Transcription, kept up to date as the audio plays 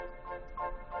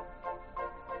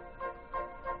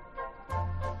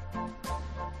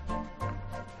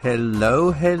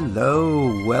Hello,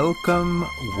 hello, welcome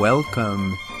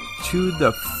to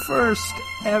the first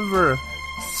ever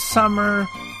summer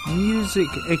music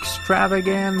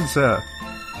extravaganza.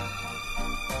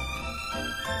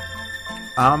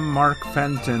 I'm Mark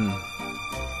Fenton,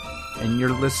 and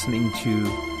you're listening to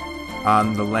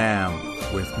On the Lam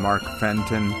with Mark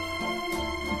Fenton.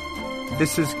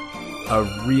 This is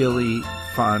a really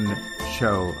fun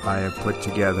show I have put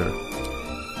together.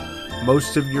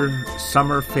 Most of your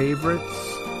summer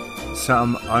favorites,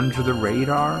 some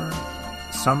under-the-radar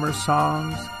summer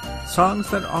songs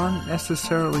that aren't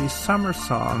necessarily summer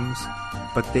songs,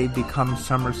 but they become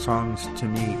summer songs to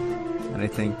me, and I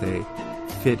think they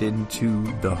fit into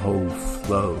the whole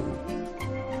flow.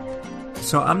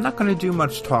 So I'm not going to do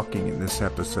much talking in this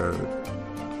episode.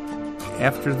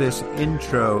 After this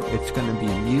intro, it's going to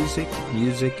be music,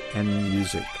 and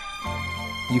music.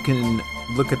 You can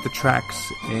look at the tracks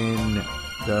in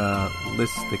the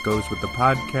list that goes with the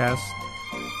podcast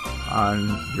on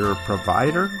your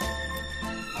provider.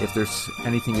 If there's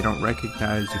anything you don't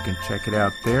recognize, you can check it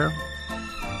out there.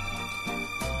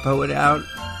 But without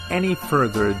any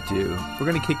further ado, we're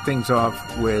going to kick things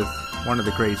off with one of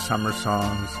the great summer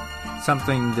songs,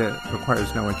 something that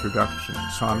requires no introduction,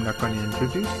 so I'm not going to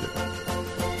introduce it.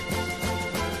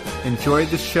 Enjoy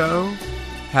the show.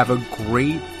 Have a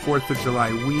great 4th of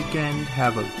July weekend.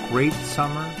 Have a great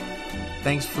summer.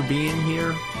 Thanks for being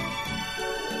here.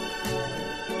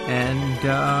 And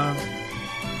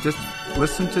just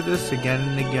listen to this again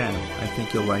and again. I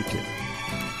think you'll like it.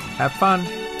 Have fun.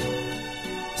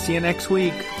 See you next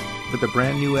week with a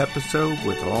brand new episode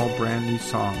with all brand new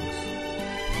songs.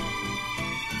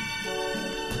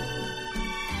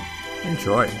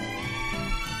 Enjoy.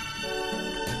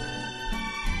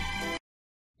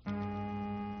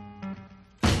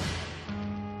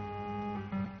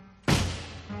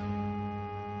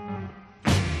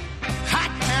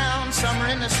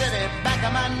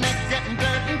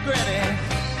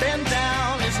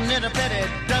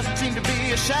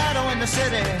 Shadow in the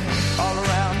city, all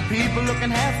around people looking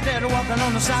half dead, walking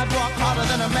on the sidewalk harder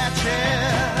than a match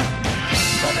head.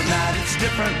 But at night it's a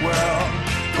different world.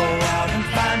 Go out and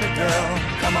find a girl.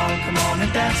 Come on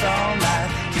and dance all night.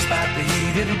 Despite the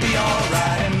heat, it'll be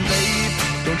alright. And babe,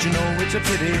 don't you know it's a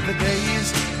pity the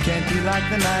days can't be like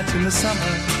the nights in the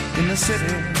summer, in the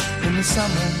city, in the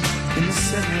summer, in the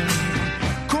city.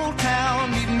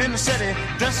 In the city,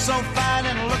 dressed so fine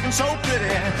and looking so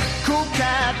pretty. Cool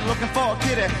cat looking for a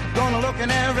kitty. Gonna look in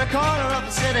every corner of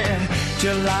the city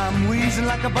till I'm wheezing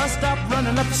like a bus stop,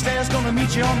 running up the stairs. Gonna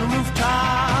meet you on the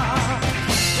rooftop.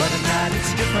 But at night it's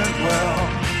a different world.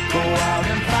 Go out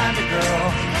and find a girl.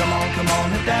 Come on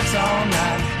and dance all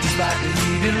night. Despite the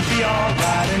heat, it'll be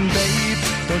alright. And babe,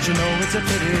 don't you know it's a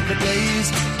pity the days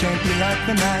can't be like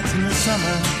the nights in the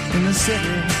summer, in the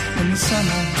city, in the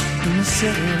summer, in the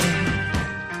city.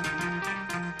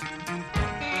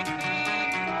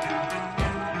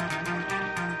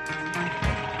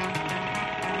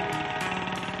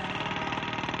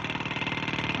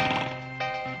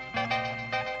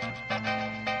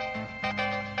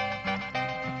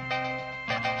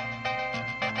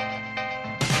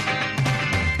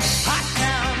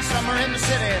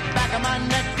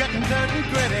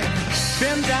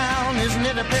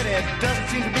 Doesn't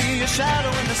seem to be a shadow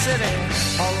in the city.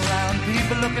 All around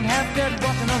people looking half dead,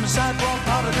 walking on the sidewalk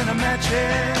harder than a match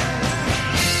head.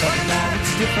 But tonight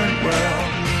it's a different world.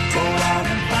 Go out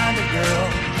and find a girl.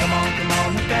 Come on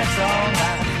and dance all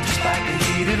night. Despite the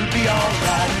heat, it'll be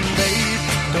alright. And babe,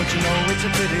 don't you know it's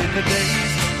a pity the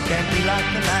days can't be like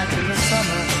the nights in the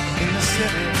summer, in the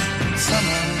city,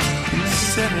 summer, in the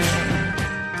city.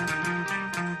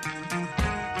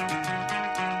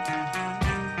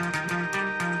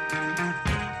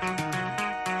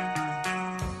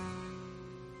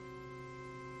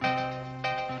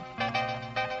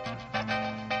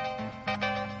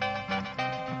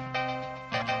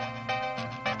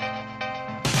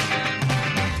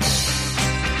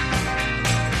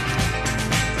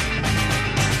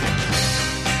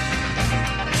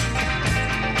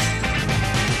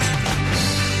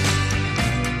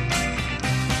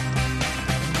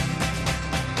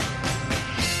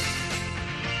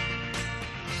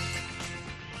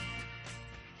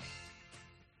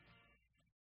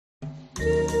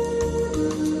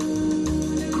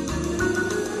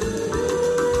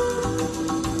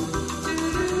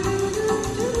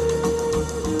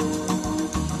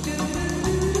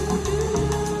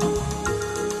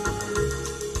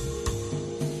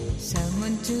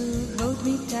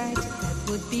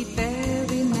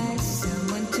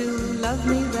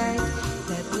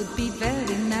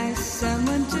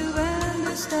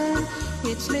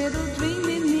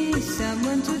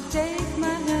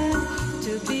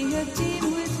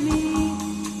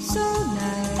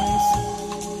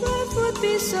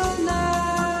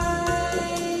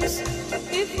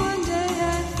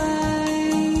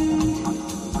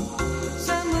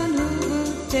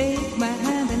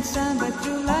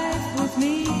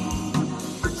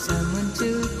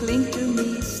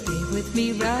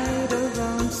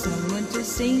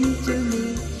 sing to me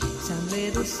some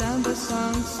little samba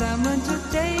song, someone to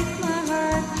take my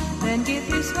heart, then give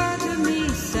his heart to me,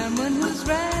 someone who's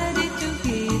ready to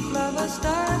give love a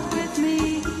start with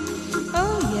me.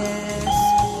 Oh yes,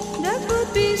 that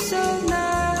would be so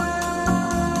nice.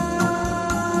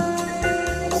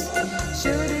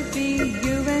 Should it be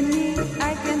you and me,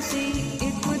 I can see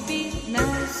it would be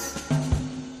nice.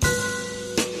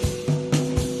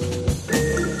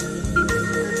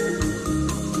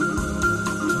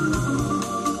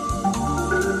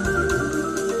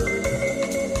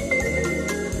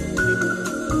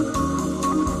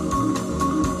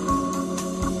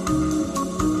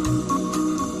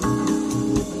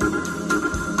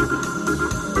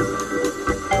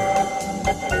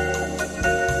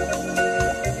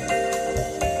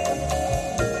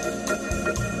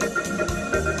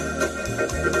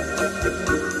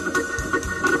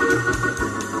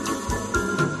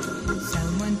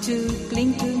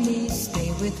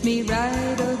 Me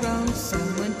right or wrong,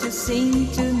 someone to sing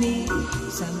to me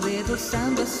some little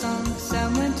samba song,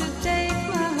 someone to take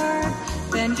my heart,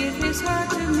 then give his heart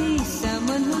to me,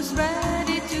 someone who's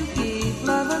ready to give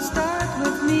love a start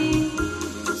with me.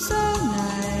 So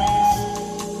nice,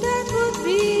 that would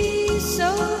be so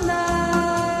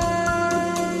nice.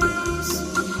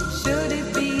 Should it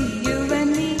be you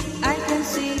and me, I can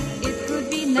see it could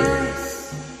be nice.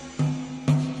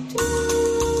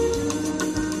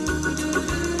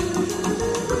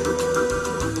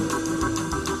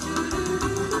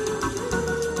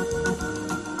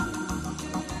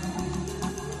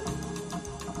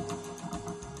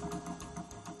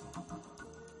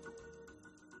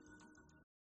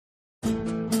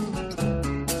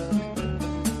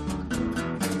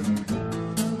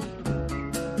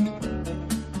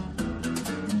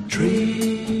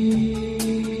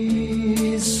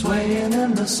 Trees swaying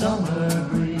in the summer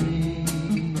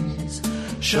breeze,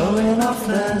 showing off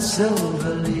their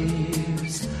silver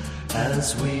leaves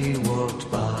as we walked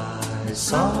by.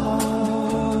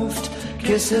 Soft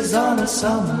kisses on a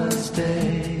summer's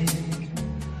day,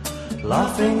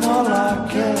 laughing all our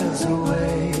cares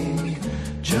away,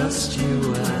 just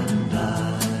you and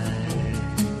I.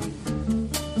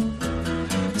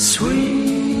 Sweet,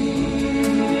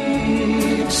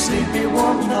 sleepy,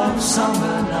 warm of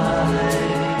summer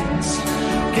nights,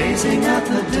 gazing at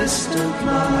the distant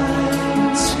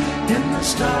lights in the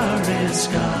starry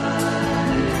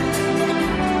sky.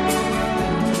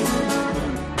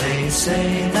 They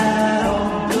say that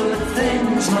all good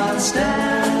things must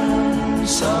end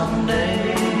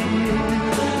someday.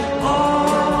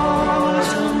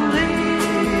 Autumn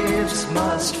leaves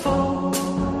must fall.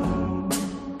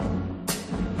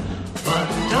 But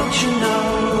don't you know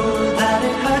that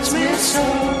it hurts me so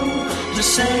to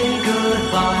say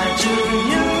goodbye to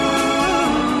you?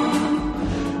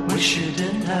 Wish you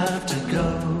didn't have to go.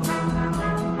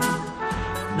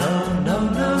 No, no,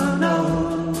 no, no.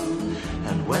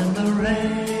 And when the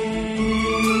rain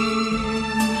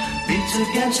beats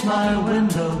against my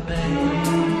window pane,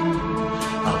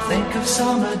 I'll think of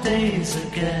summer days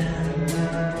again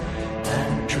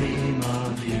and dream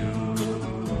of you.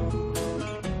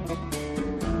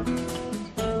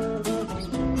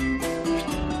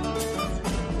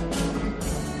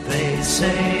 They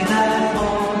say that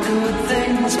all good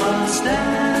things must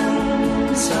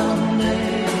end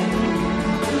someday.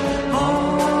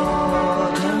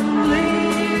 Autumn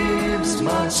leaves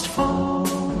must fall.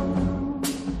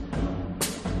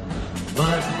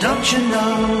 But don't you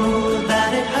know that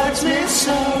it hurts me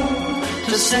so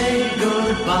to say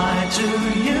goodbye to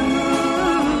you?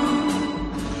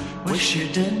 Wish you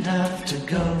didn't have to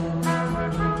go.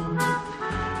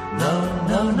 No,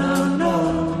 no, no, no.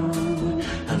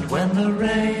 And when the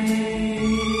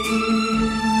rain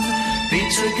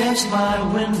beats against my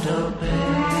window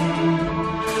pane,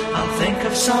 I'll think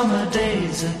of summer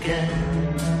days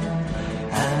again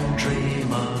and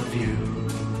dream of you.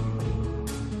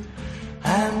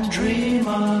 And dream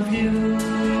of you.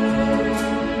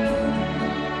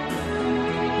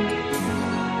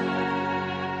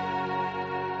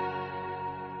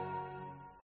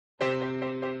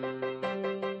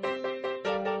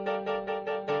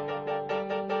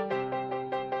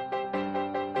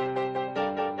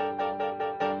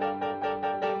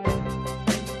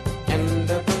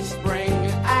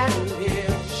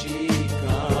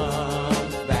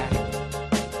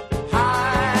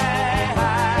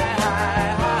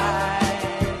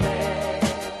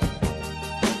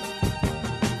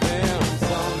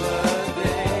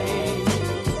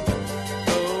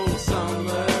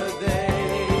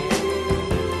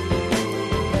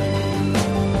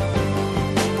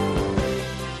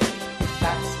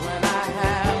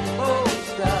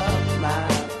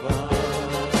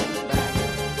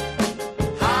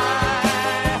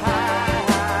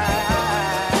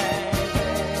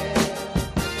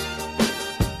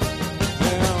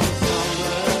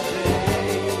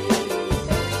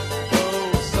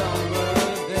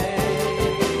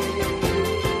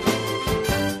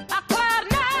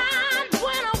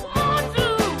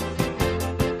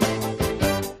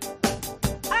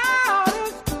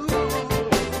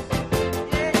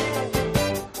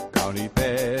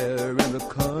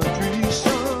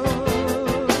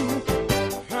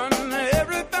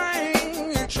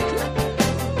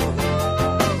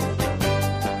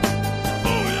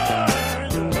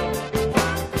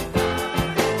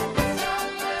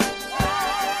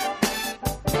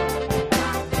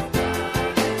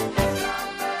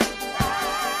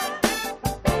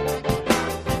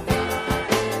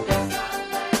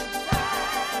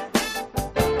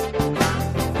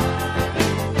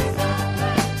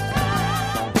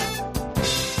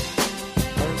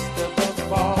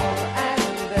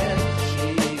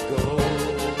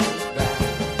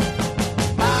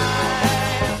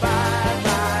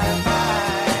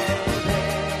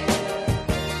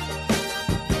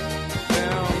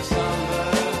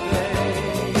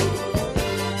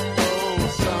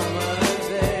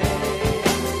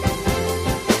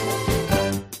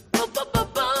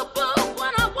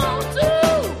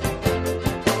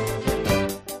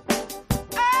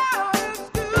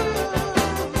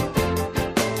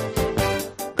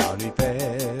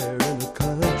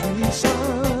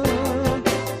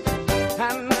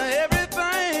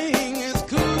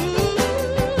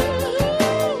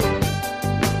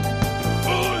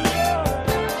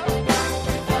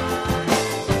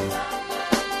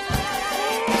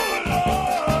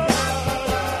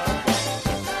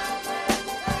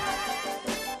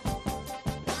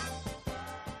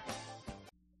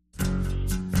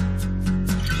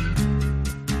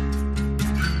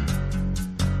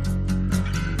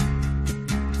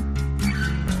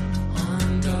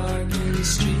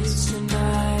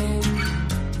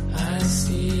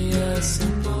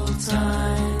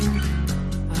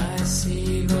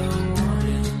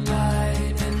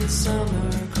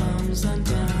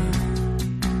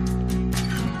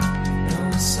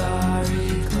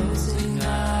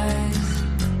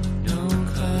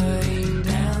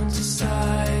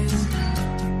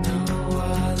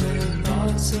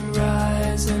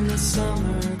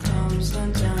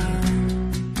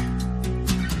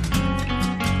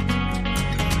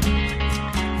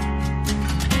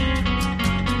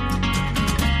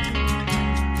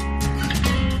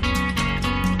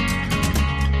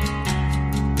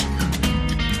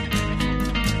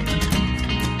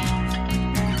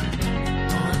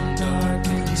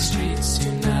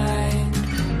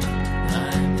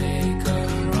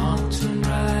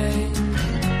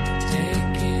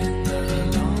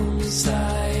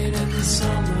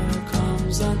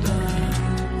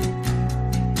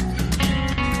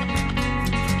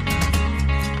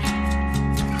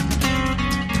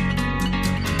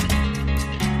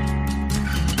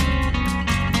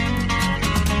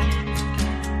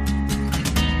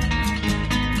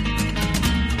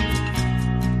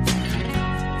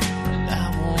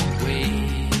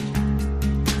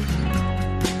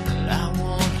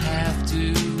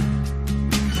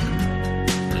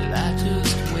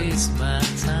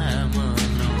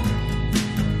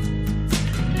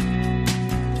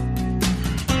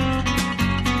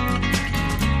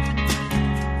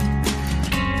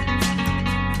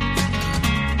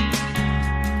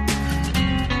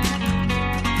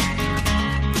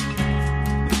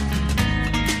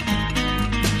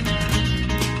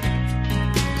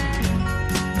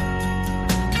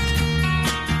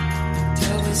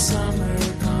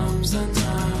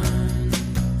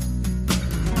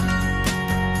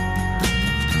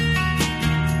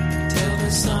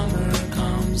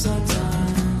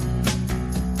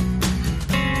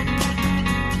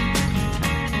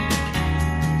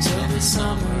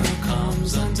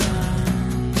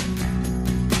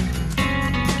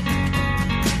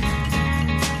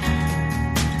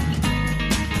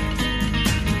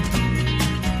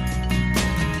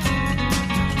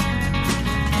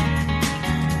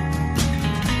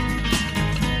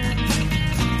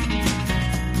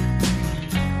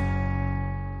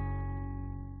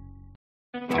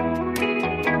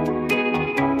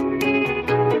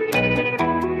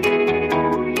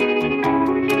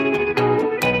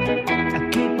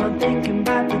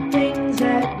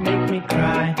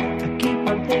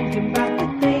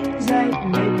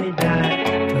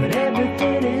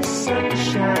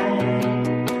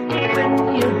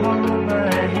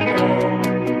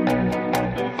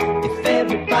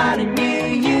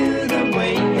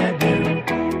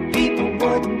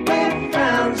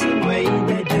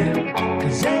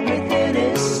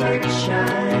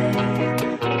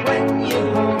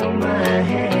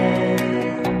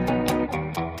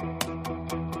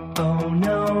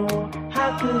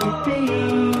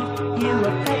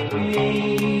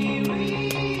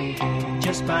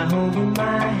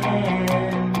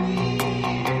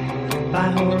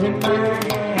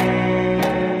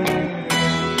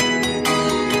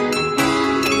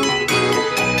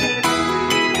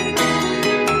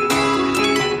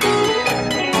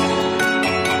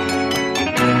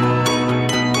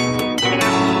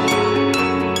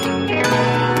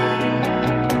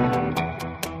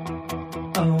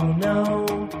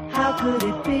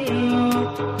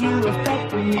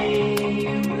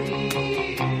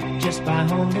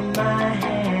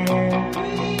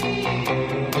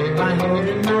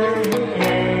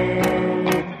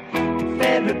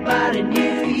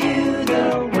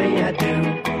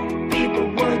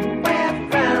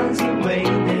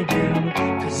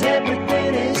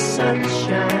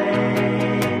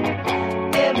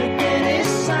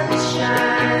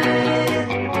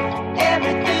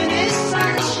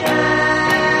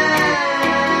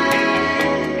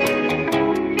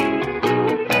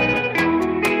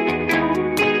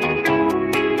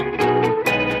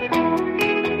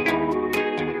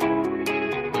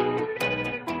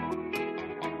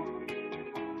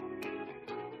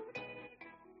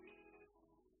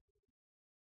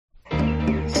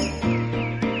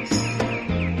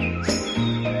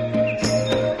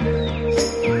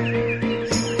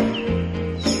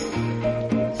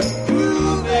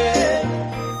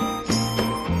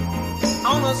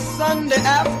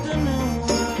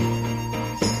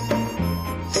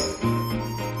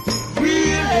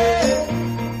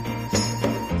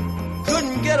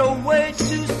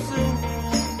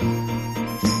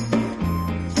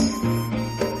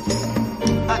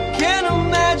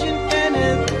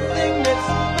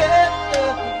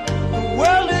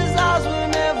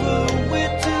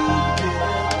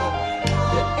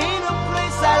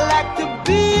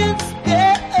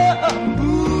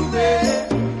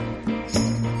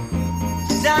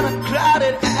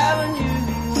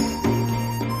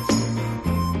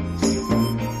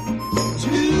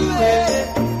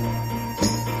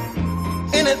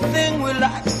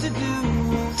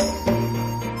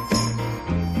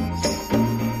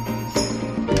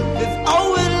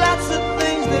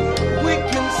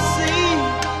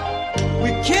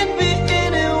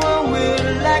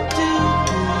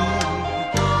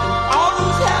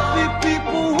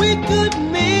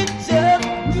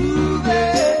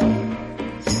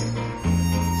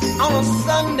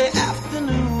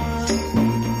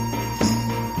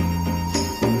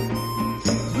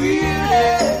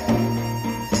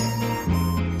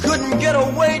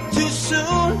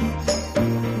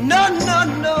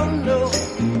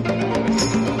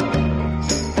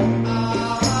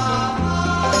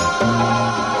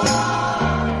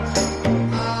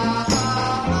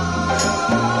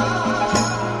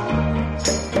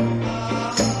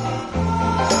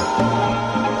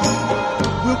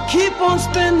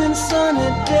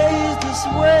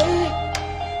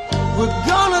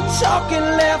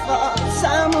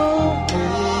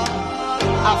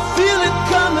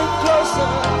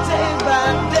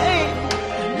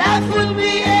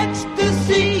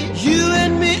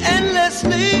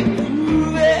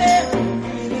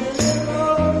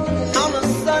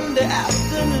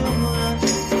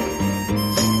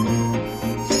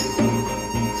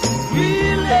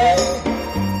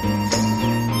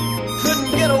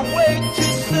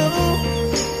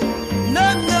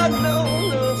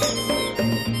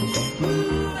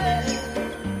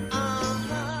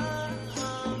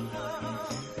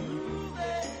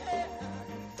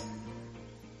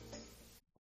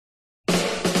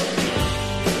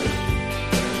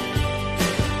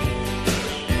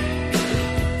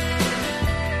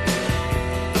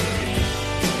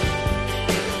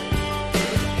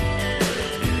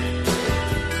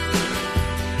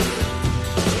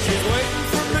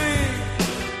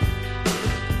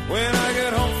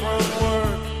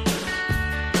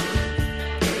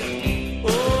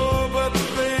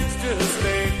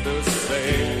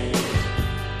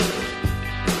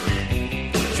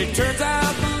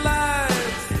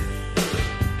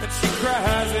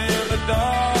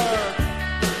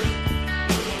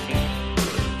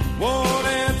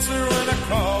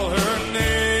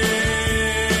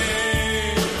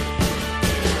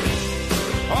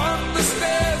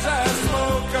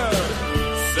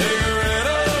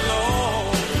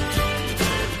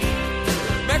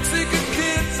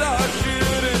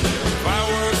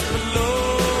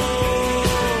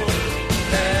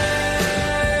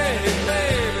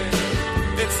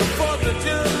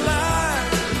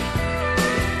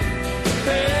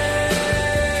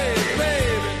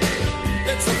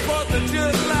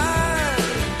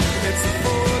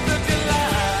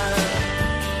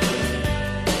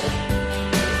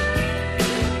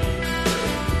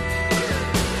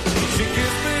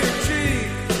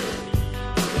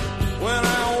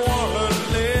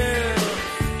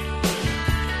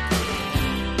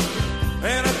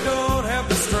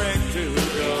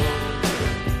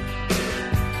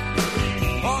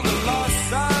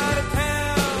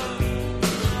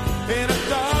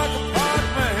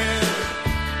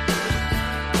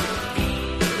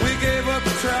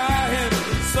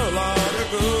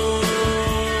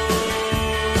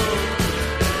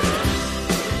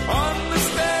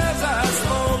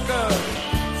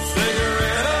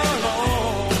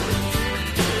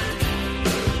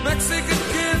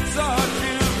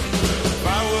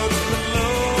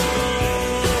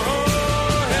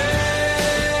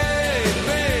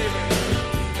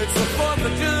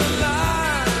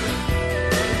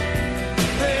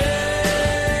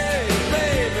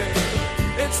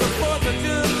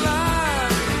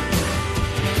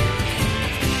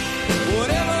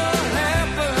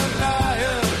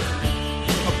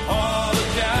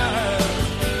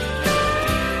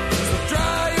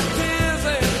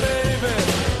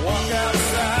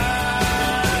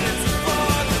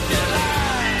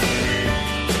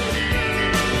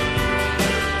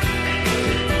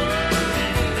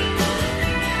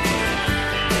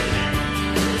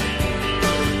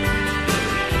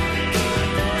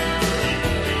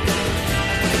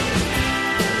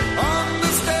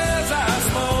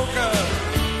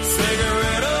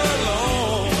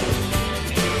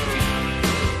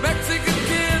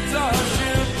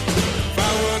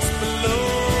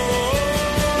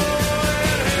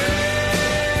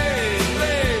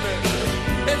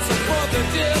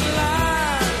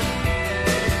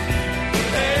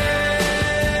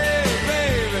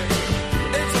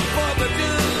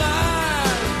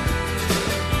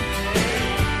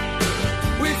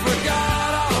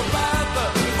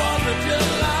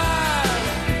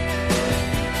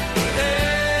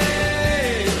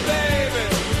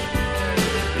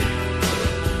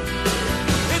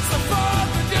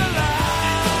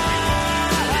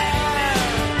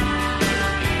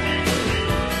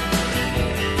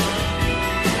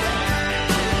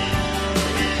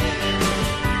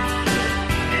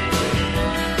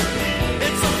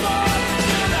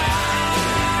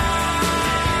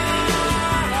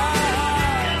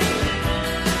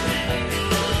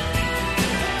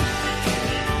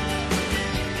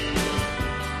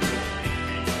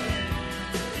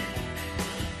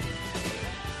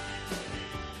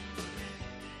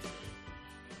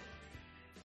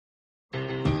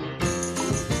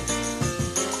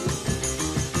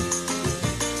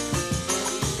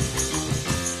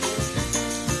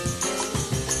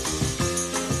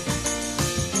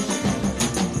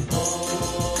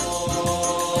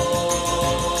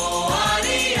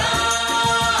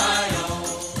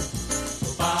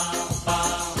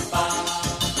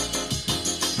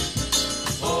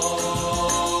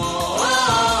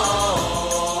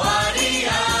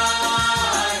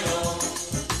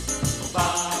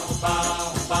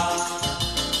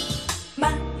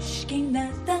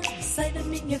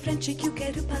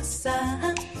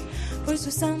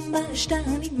 pois o samba está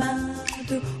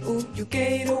animado. O que eu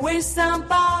quero é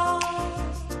samba.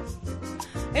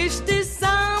 Este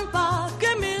samba que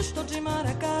é misto de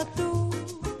maracatu.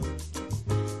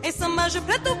 É samba de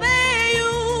preto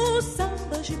veio,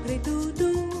 samba de preto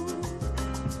do.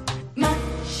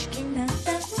 Mas que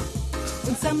nada,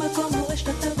 um samba como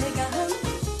este tão legal.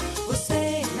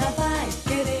 Você não vai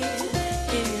querer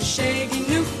que eu chegue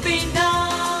no final.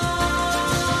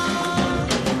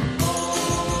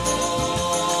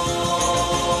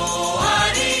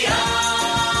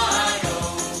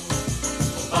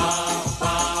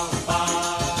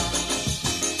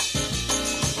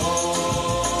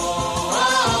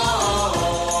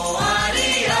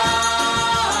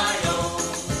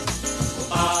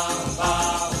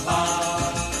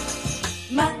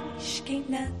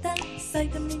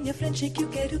 Frente que eu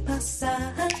quero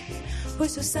passar,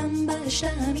 pois o samba está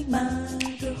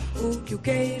animado. O que eu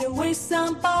quero é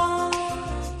samba.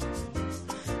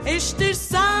 Este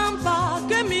samba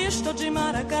que é misto de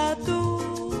maracatu.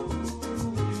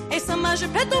 É samba de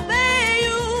preto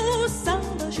veio,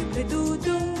 samba de preto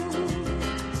do.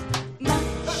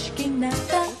 Mas que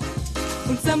nada,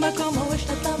 um samba como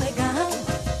este tão legal.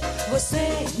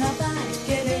 Você não vai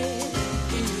querer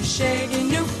que eu chegue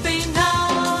no final.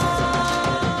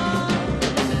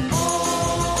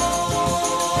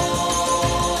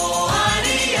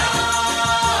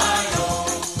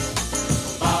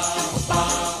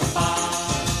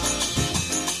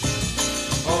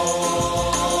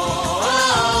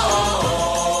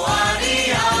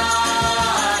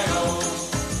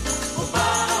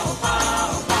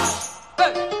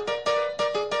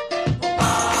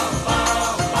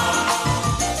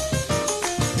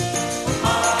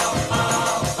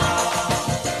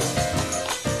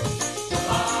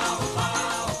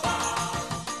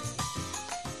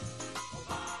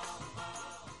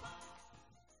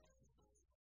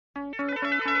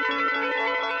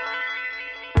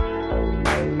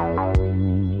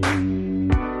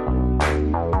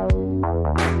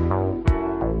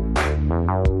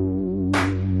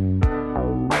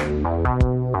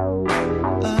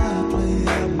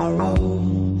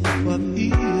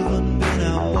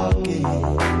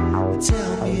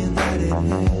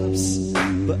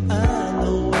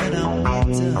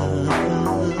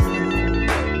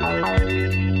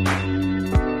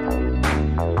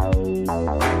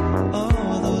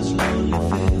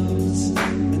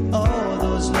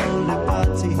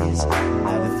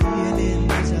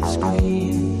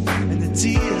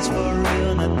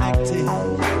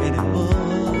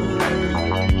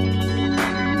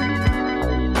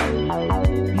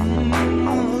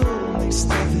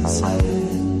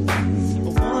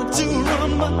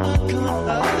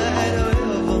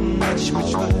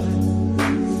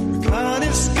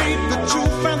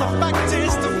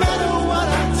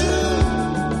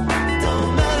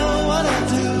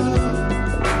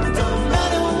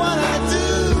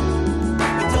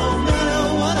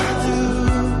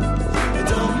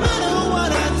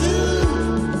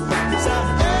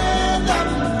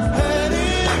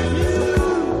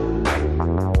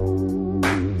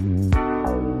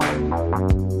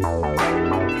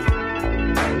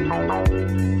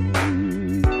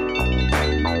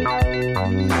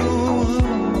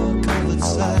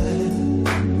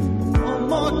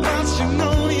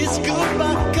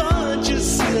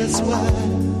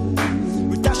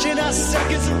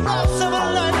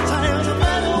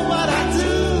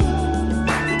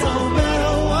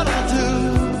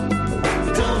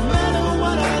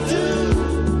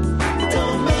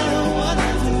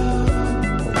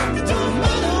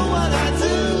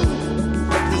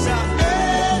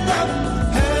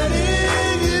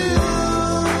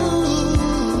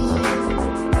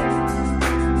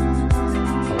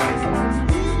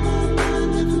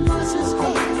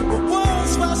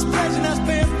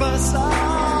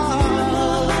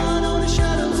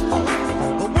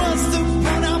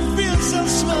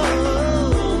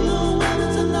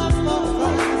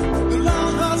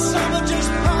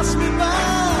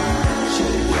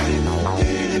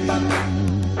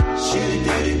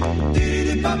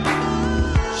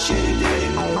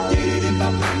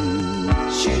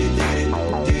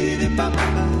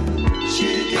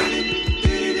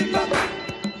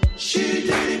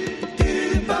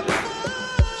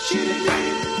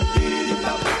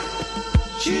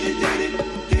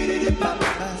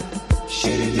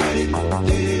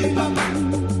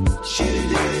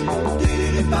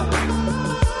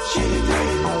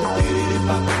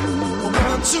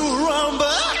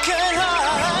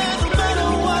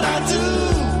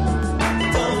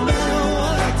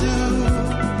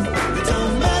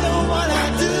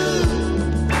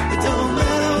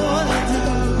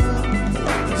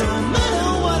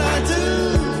 Do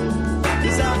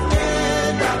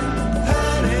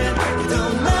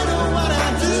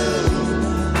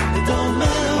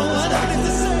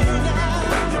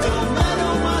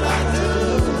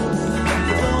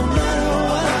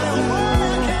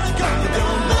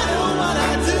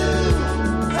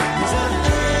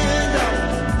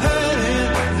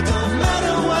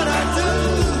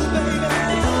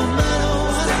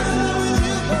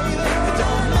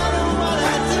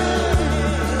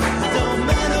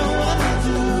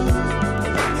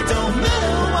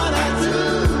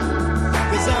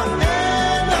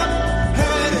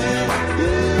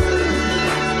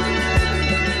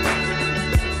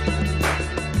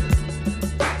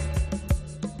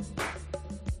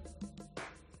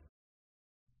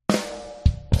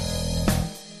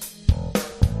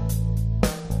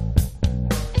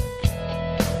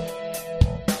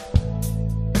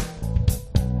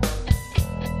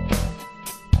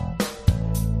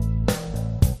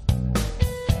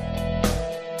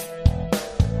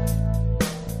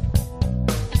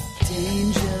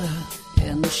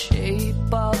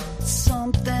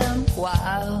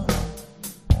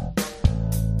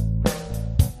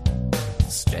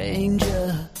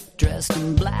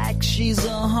she's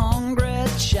a hungry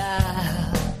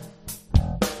child.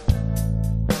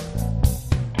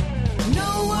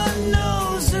 No one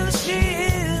knows who she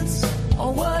is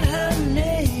or what her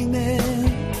name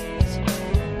is.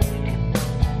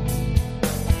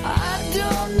 I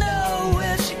don't know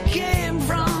where she came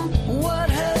from,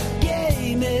 what her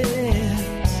game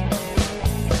is.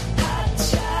 Hot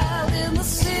child in the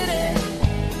city,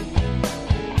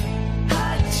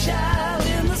 hot child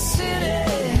in the city,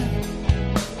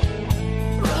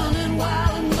 running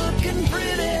wild and looking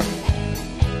pretty.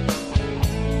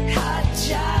 Hot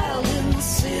child in the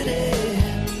city.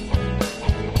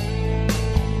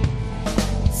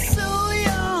 So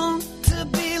young to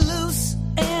be loose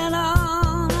and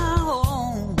on our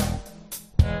own.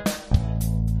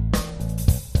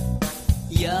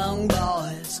 Young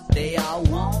boys, they all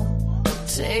want to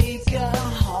take her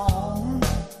home.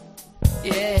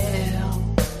 Yeah.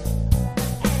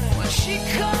 When she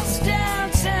comes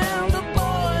downtown, the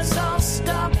boys all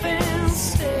stop and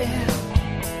stare.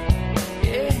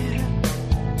 Yeah.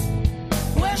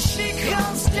 When she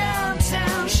comes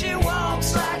downtown, she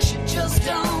walks like she just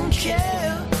don't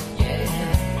care. Yeah.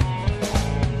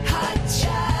 Hot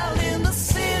child in the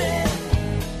city.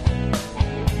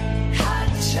 Hot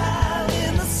child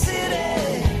in the city.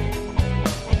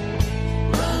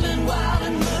 Running wild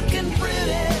and looking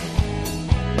pretty.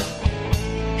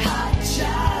 Hot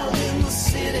child in the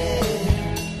city.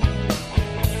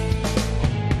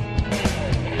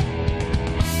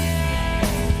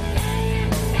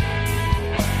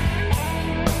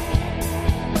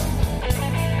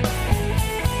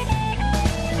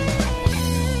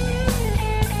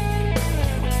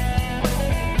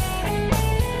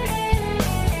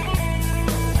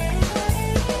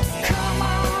 Come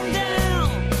on down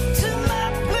to my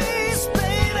place,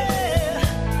 baby.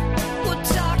 We'll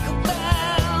talk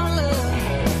about love.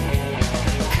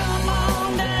 Come on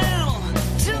down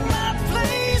to my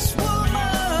place,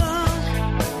 woman.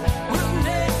 We'll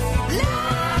make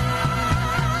love.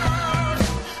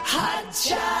 Hot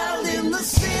child in the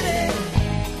city.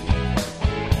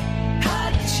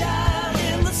 Hot child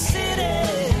in the city.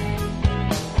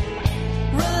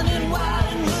 Running wild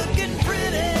and looking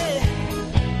pretty.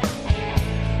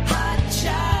 Hot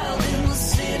child in the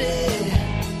city.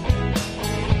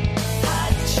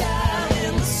 Hot child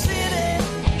in the city.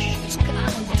 She's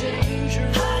kind of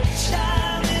dangerous. Hot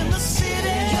child in the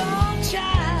city. Young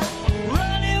child.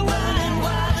 Running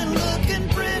wild and looking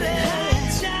pretty. Hot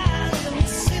child in the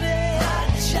city.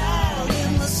 Hot child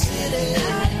in the city.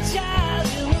 Hot child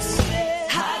in the city.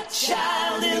 Hot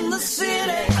child in the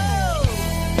city. Oh.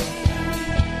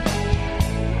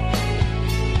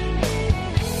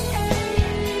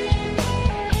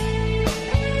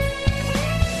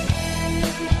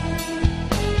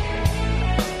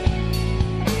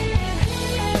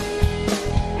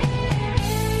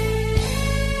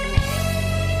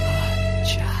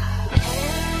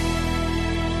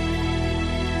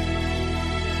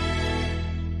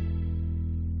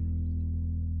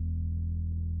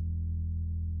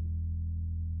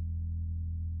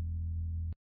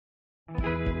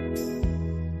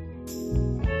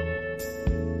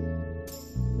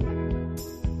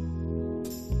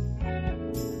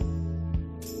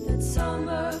 That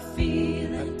summer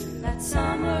feeling, that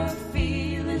summer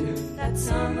feeling, that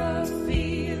summer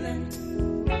feeling.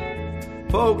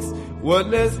 Folks, when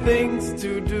there's things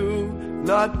to do,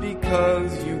 not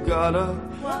because you gotta.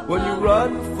 When you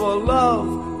run for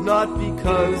love, not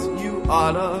because you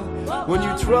oughta. When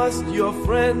you trust your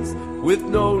friends with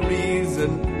no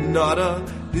reason, nada.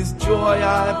 This joy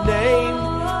I've named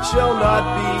shall not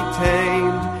be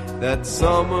tamed. That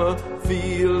summer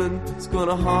feeling is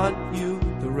gonna haunt you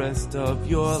the rest of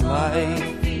your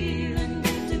life. Feeling,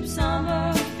 dip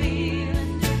summer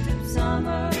feeling, dip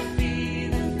summer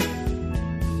feeling.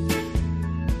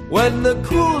 When the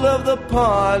cool of the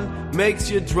pond makes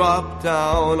you drop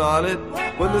down on it.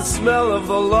 When the smell of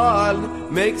the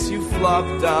lawn makes you flop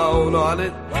down on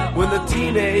it. When the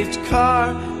teenage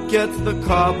car gets the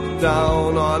cop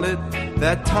down on it.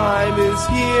 That time is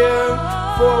here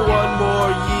for one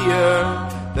more year.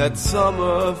 That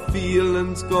summer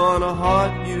feeling's gonna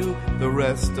haunt you the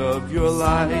rest of your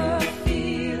life. Summer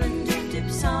feeling, dip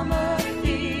summer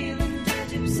feeling,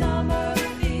 dip summer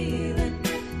feeling.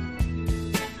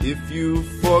 If you've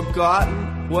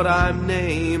forgotten what I'm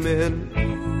naming,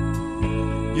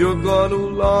 you're gonna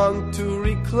long to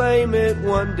reclaim it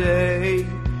one day.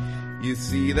 You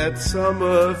see, that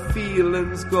summer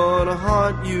feeling's gonna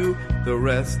haunt you the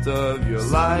rest of your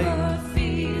life. Summer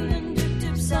feeling,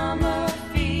 dip summer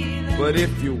feeling. But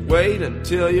if you wait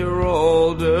until you're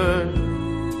older,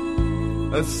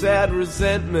 a sad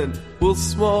resentment will will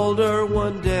smolder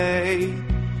one day,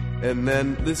 and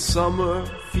then this summer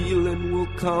feeling will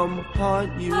come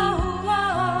haunt you.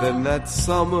 Then that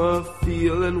summer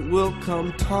feeling will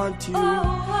come taunt you.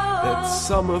 That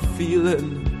summer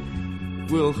feeling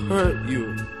will hurt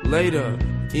you later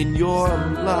in your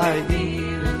life.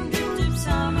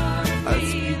 I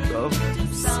speak of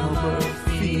summer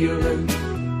feeling.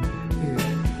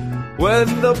 When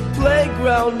the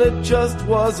playground that just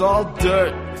was all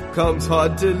dirt comes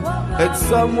haunting, and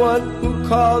someone who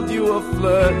called you a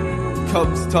flirt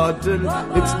comes taunting.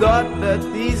 It's not that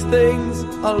these things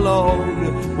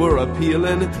alone were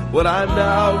appealing. What I'm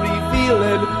now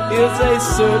revealing is a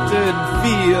certain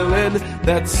feeling.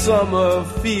 That summer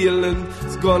feeling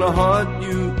is gonna haunt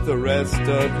you the rest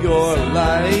of your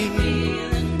life.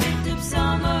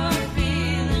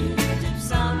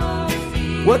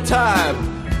 What time?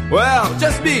 Well,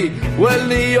 just me. When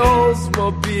the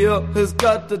Oldsmobile has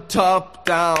got the top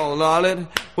down on it.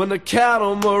 When the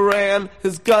catamaran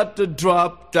has got the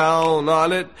drop down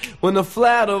on it. When the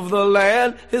flat of the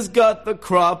land has got the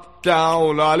crop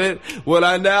down on it. What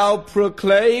I now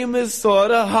proclaim is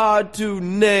sorta hard to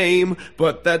name,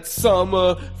 but that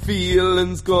summer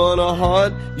feeling's gonna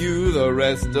haunt you the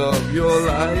rest of your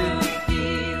life.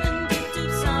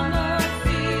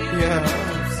 Yeah.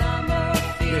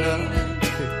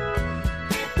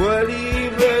 Well,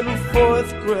 even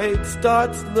fourth grade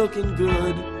starts looking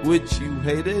good, which you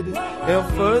hated.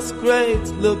 And first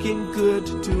grade's looking good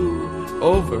too,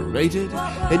 overrated.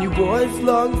 And you boys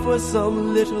long for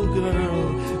some little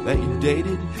girl that you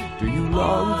dated. Do you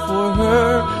long for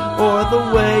her or the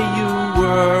way you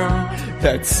were?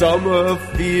 That summer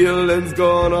feeling's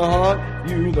gonna haunt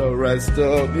you the rest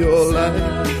of your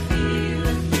life.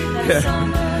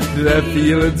 That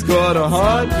feeling's gonna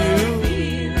haunt you.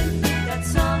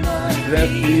 That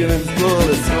feeling's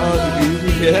gonna haunt you,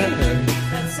 yeah.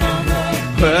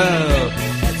 Well,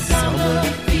 that summer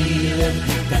feeling,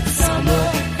 that summer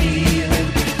feeling,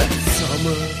 that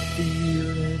summer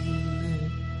feeling.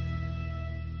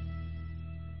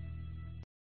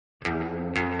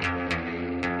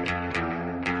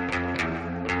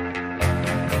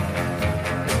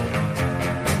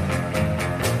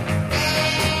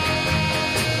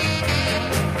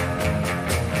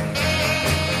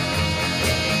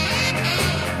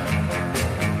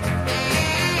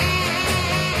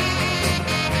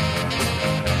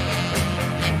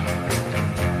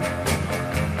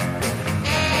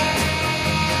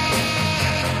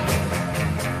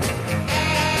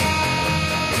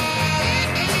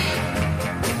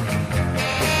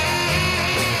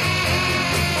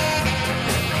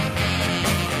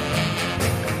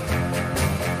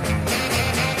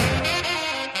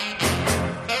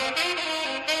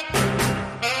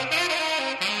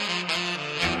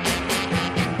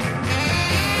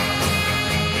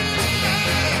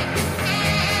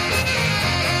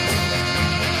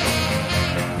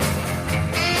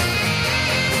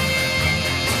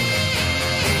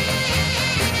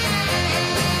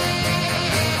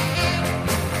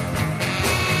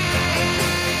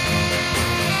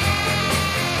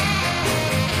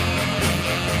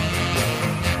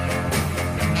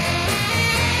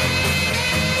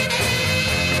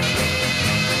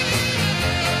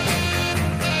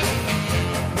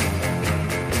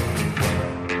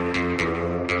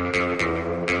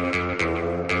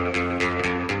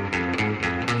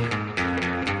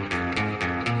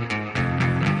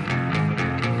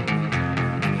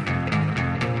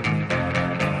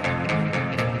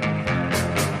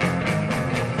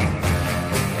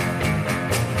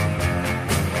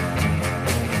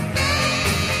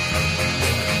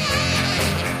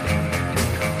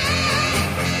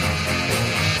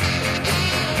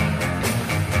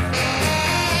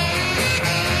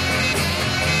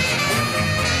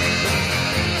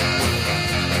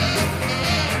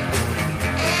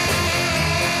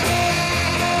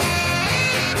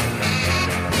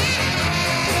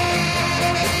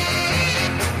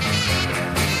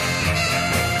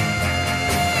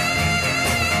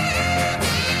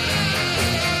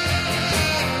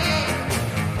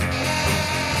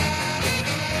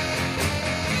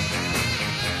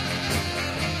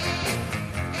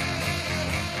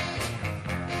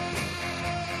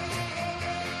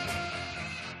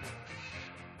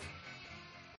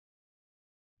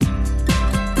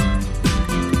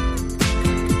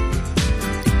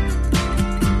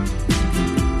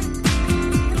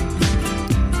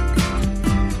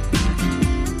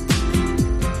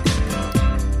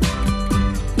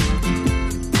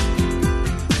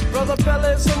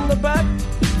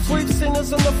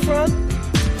 singers in the front,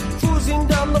 cruising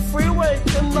down the freeway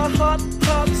in the hot,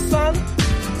 hot sun.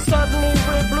 Suddenly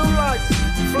red blue lights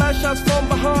flash us from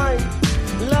behind.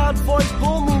 Loud voice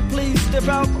booming, please step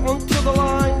out onto the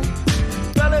line.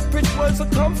 Ballet bridge words of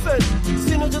comfort,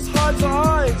 Cena just hides her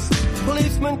eyes.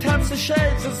 Policeman taps the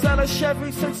shades, is that a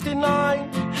Chevy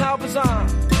 69? How bizarre.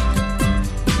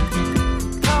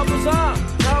 How bizarre,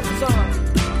 how bizarre.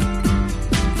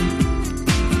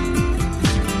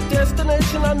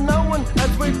 Destination unknown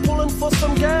as we're pulling for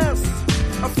some gas.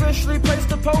 Officially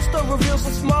placed a poster, reveals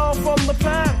a smile from the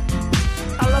pack.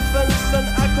 Elephants and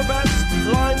acrobats,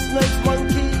 lion, snakes,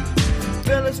 monkey.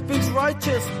 Village speaks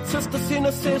righteous, Sister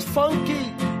Cena says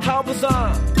funky. How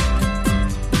bizarre.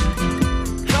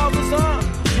 How bizarre,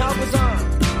 how bizarre.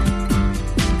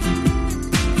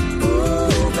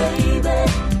 Ooh, baby,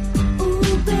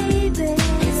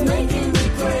 it's making me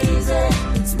crazy.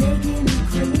 It's making me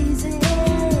crazy.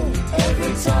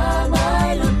 Every time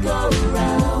I look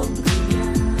around.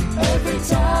 Every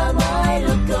time I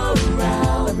look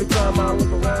around. Every time I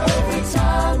look around. Every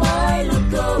time I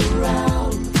look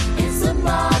around. It's in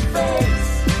my face.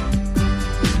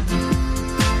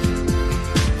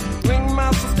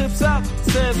 Ringmaster steps up,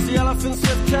 says the elephants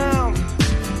have town.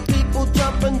 People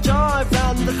jump and jive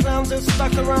and the clowns are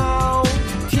stuck around.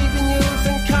 TV news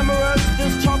and cameras,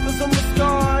 there's choppers in the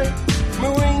sky.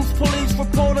 Marines, police,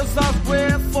 reporters ask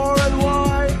where, for and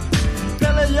why.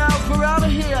 Billy yells, we're out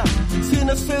of here.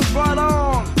 Cena says right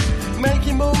on.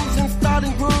 Making moves and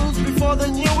starting grooves before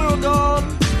they knew we were gone.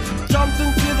 Jumped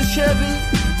into the Chevy,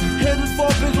 headed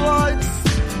for big lights.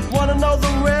 Wanna know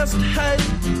the rest? Hey,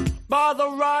 by the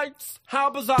rights. How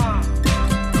bizarre.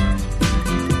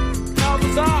 How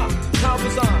bizarre, how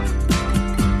bizarre.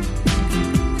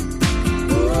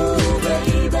 Ooh,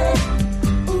 baby,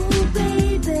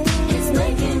 it's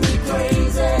making me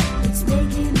crazy. It's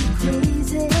making me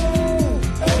crazy.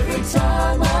 Every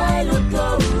time I look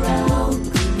around.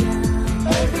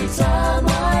 Every time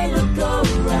I look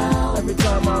around. Every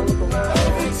time I look around.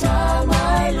 Every time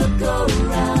I look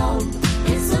around.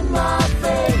 It's in my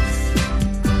face.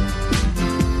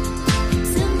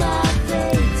 It's in my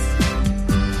face.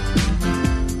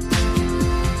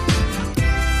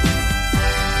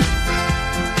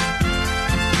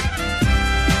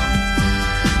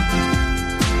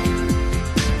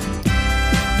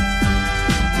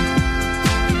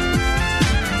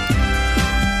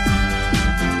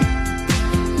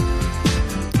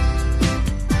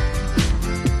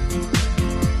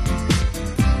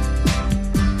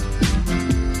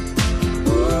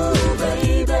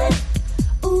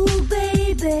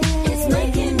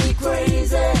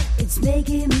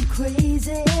 Making me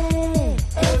crazy.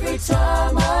 Every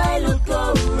time I look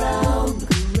around.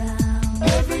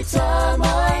 Every time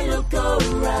I look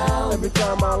around. Every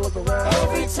time I look around.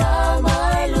 Every time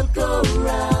I look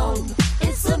around.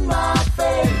 It's in my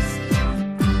face.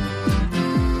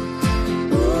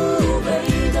 Ooh,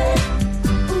 baby.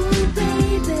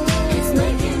 It's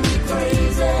making me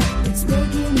crazy. It's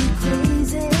making me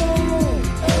crazy.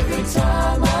 Every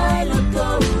time I look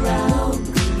around.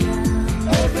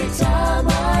 Every time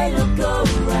I look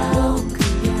around.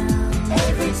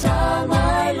 Every time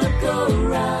I look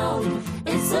around.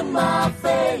 It's in my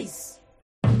face.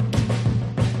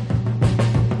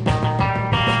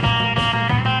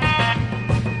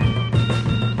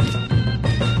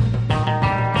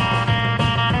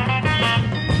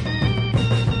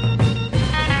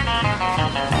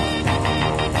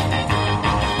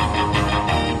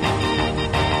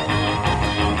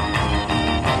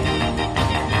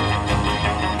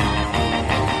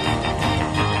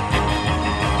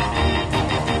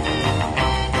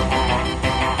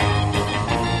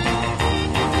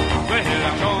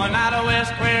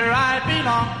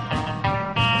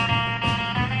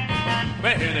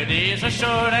 The days are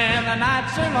short and the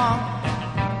nights are long.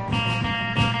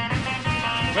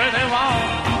 Where they walk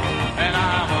and I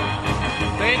walk,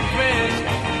 they twist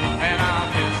and I'll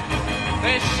twist,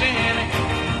 they shimmy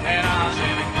and I'll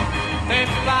shimmy, they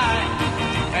fly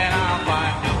and I'll fly.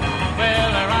 Well,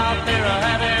 they're out there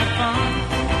having fun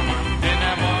in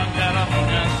that one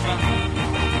California sun.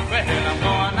 Well, I'm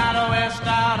going out west,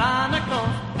 out on the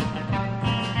coast,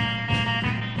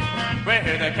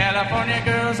 where the California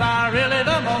girls are really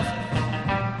the most.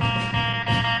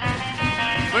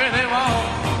 Where they walk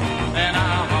and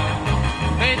I'll walk,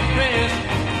 they twist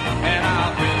and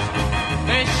I'll twist,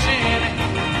 they shimmy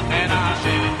and I'll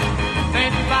shimmy, they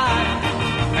fly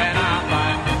and I'll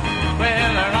fly.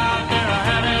 Well, they're out there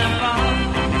having fun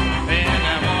in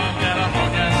that one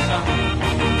California sun.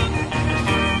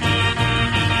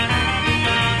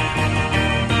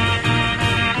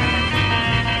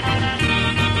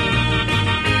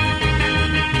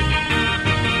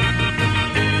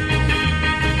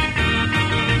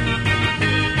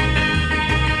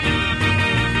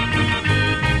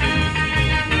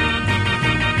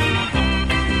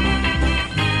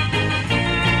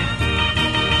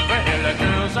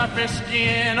 frisky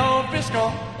in old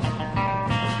Frisco.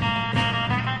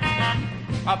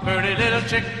 A pretty little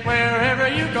chick wherever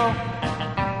you go.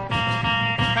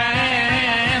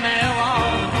 And they'll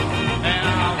walk, and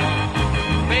I'll walk.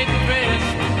 They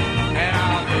twist, and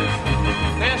I'll twist.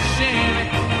 They'll shimmy,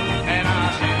 and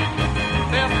I'll shimmy.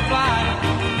 They'll fly,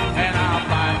 and I'll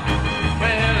fly.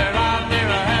 Well, they're out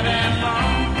there having fun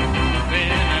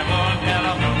in that one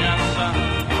California sun.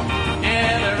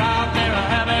 Yeah, they're out there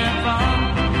having fun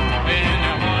in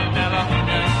that one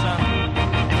California sun.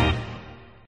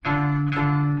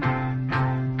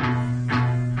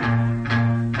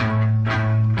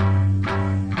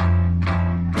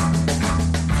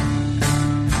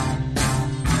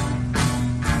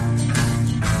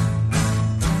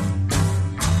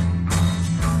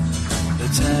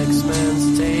 Taxman's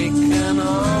taken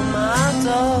all my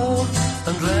dough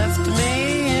and left me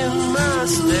in my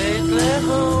stately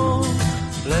home,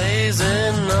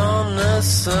 blazing on a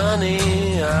sunny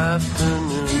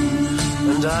afternoon.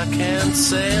 And I can't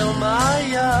sail my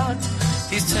yacht,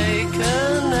 he's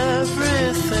taken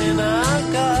everything I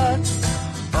got.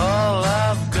 All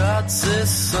I've got's this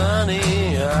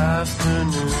sunny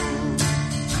afternoon.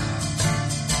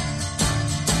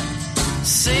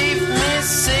 Save me,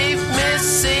 save me,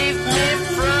 save me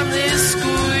from this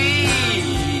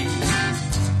squeeze.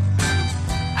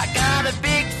 I got a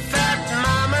big fat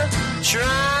mama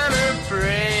trying to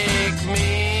break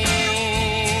me.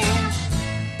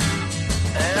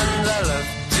 And I love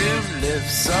to live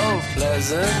so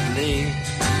pleasantly,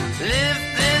 live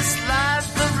this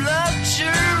life of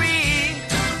luxury,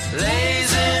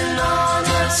 blazing on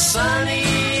a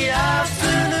sunny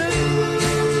afternoon.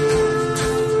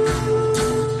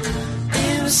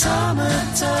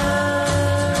 Summertime,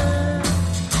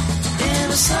 in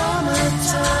the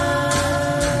summertime,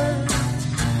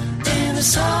 in the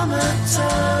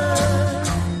summertime.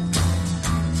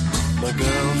 My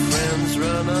girlfriend's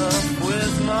run up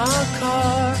with my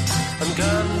car and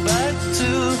gone back to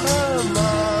her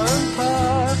mom and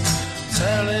pop,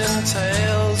 telling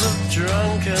tales of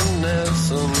drunkenness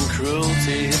and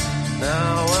cruelty.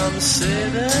 Now I'm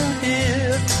sitting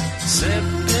here,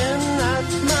 sipping at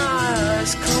my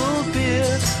ice cold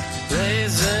beer,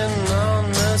 blazing on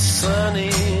the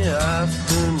sunny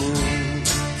afternoon.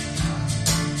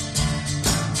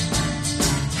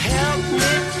 Help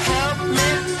me, help me,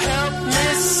 help me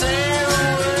sail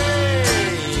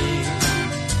away.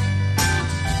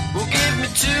 Well, give me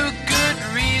 2 good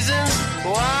reasons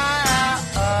why I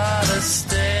ought to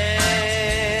stay.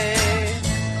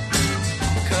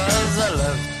 'Cause I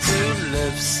love to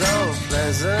live so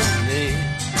pleasantly,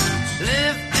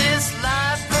 live this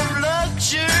life of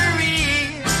luxury,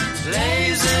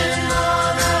 blazing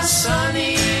on a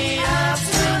sunny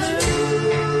afternoon.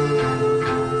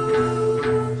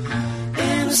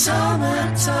 In the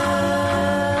summertime,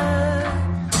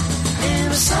 in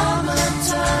the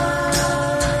summertime,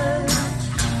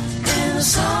 in the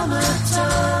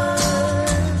summertime.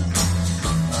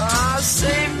 Oh,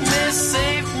 save me,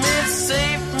 save me,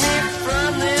 save me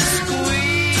from this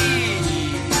squeeze.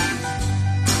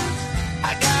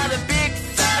 I got a big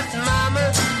fat mama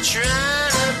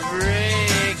trying to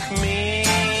break me.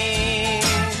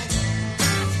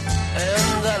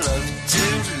 And I love to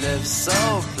live so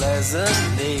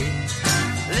pleasantly,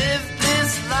 live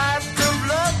this life of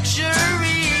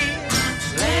luxury,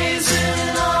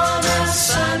 blazing on a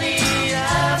sunny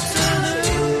afternoon.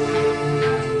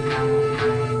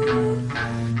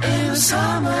 In the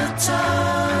summertime,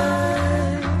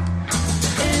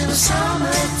 in the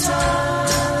summertime,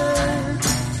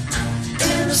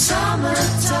 in the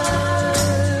summertime,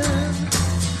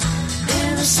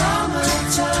 in the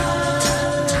summertime,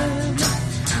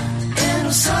 in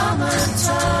the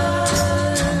summertime.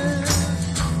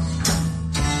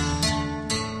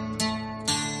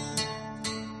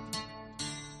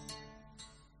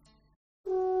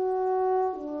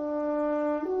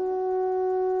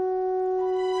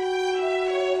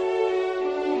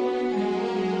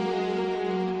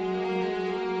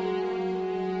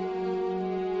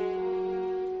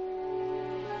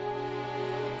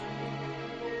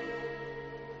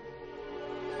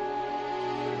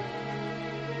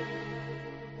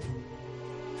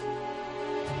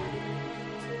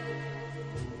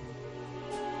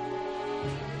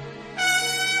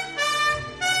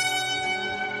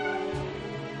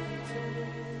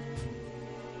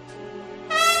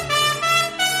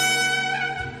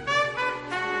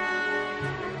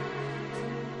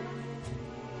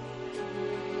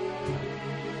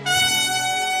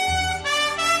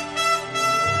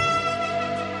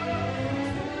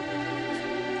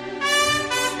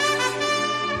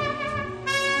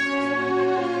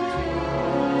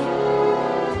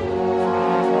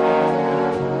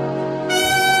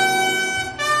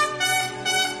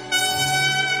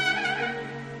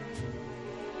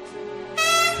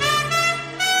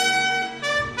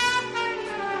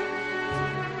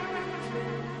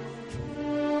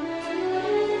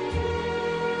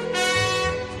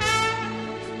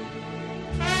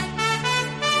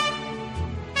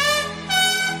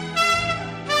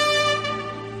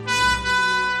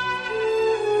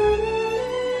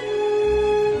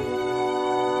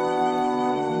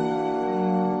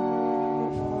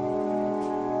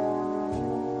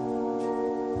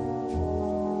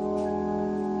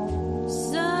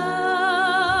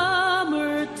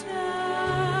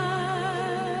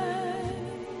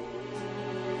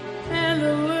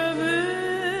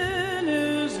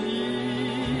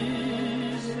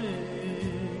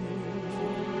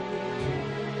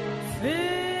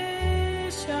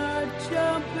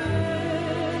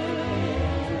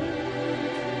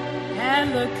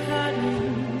 and the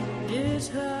cotton is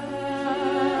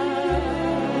high.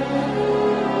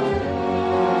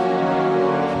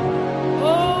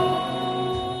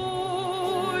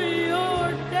 Oh, your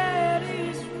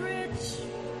daddy's rich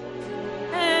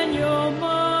and your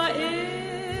ma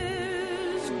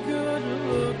is good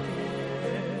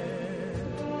looking.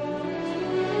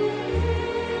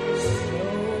 So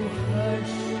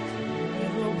hush,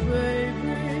 little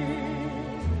baby,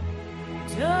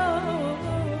 don't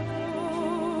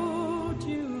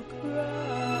you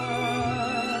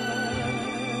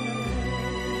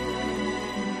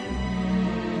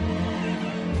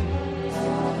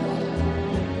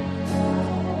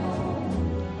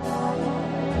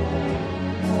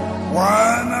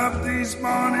One of these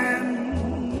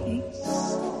mornings,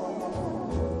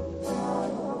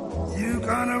 you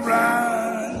gonna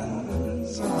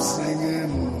rise up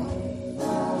singing.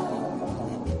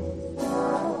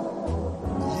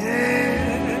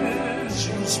 Yes,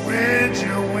 you spread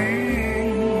your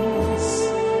wings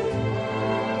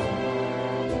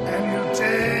and you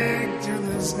take to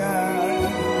the sky.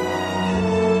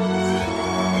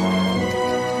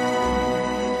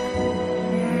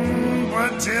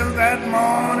 Till that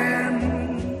morning,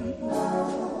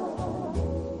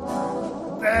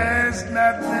 there's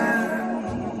nothing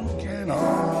can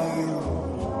harm you.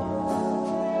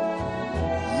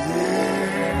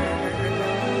 Yes,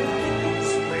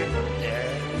 with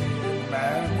daddy and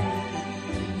mommy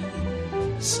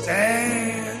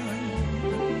standing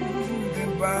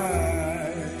by.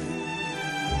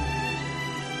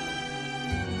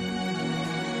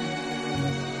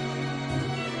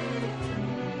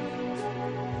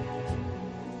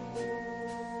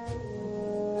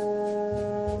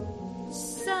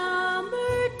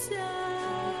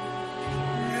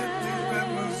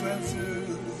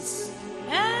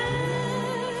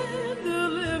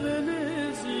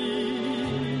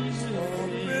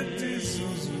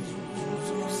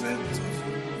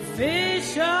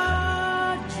 Fish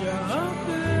are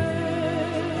jumping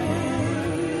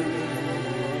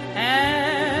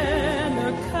and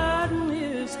the cotton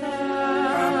is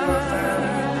high.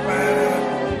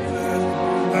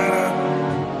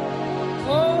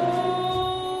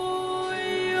 Oh,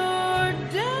 your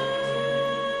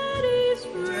daddy's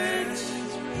rich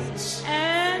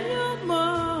and your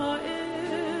ma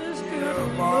is good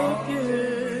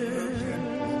looking.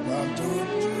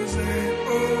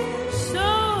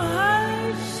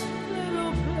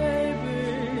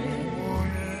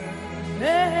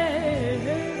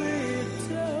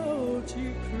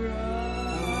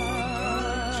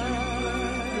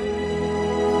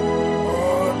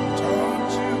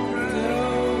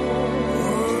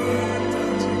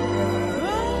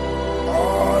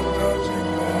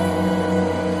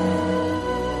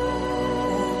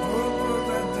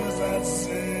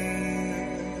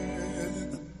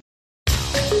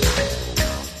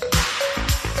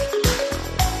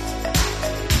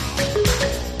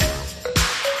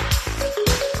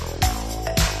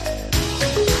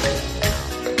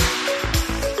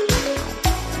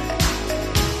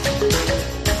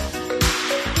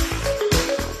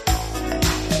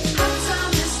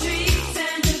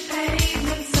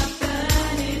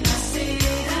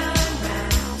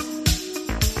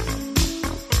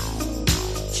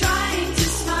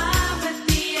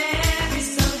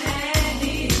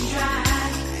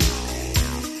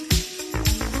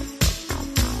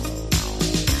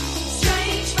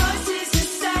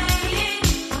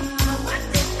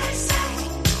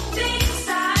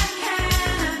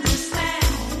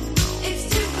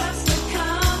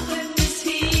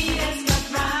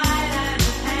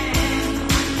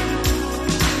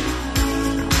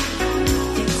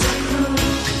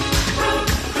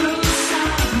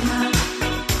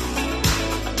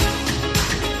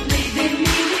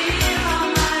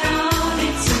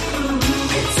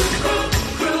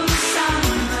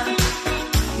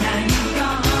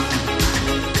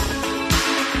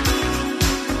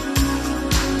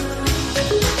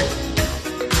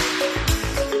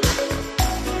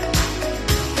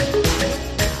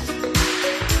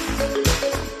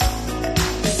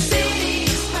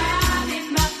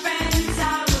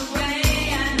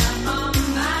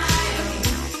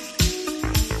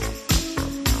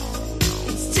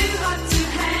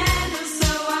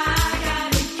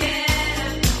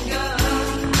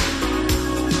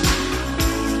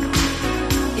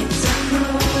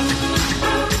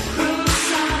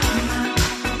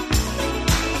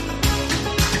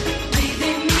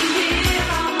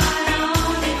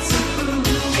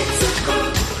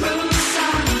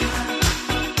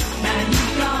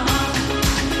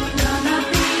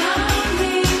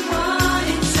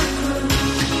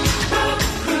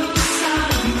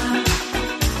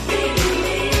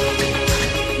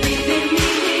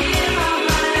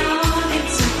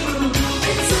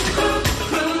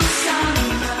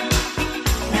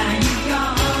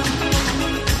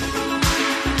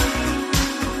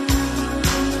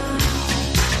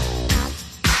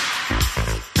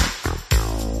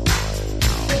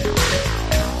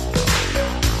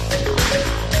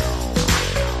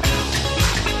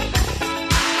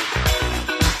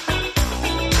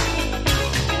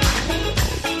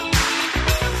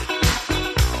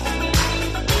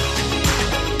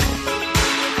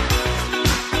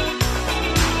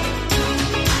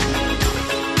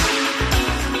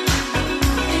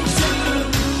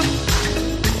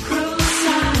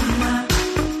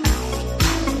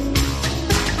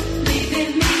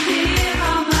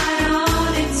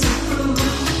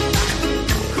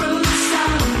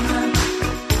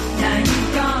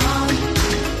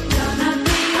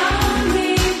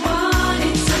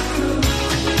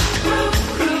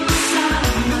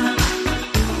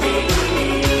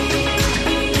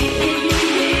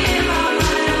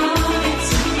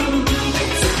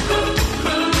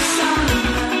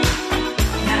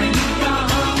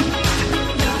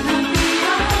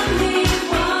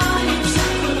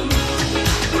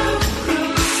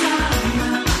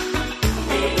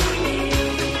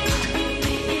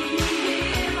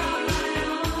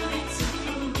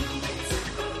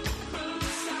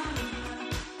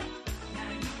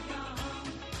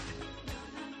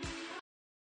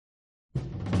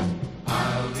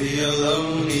 be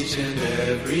alone each and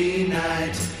every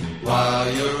night.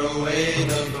 While you're away,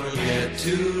 don't forget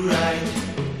to write.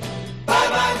 Bye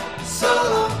bye, so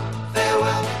long,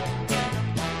 farewell.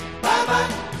 Bye bye,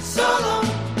 so long.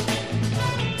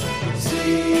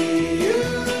 See you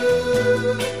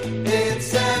in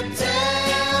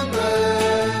September.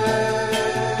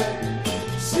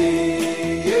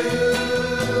 See you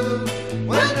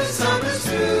when the summer's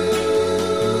through.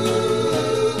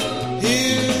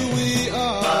 Here we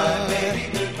are, bye, baby,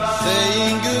 goodbye.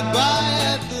 Saying goodbye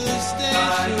at the station.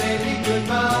 Bye, baby,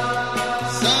 goodbye.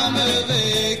 Summer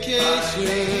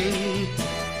vacation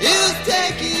is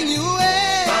taking you away.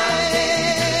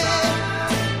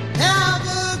 Have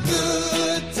a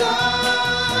good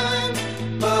time,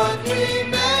 but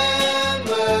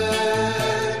remember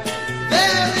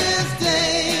there is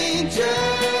danger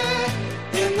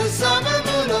in the summer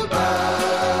boulevard.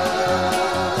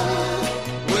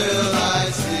 Will I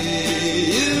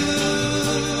see you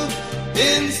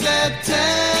in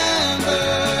September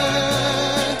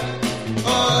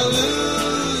or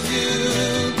lose you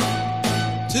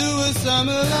to a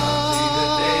summer love?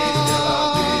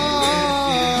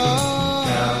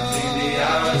 Counting the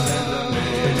hours and the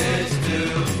minutes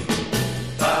too.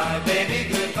 Bye, baby,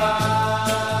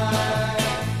 goodbye.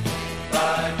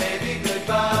 Bye, baby,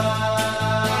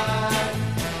 goodbye.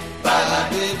 Bye,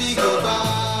 baby,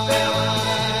 goodbye.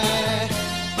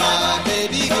 Bye,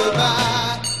 baby,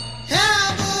 goodbye.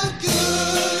 Have a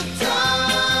good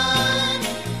time,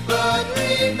 but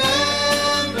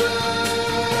remember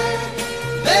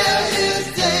there is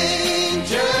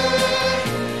danger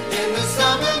in the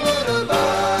summer boulevard.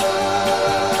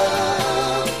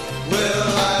 Will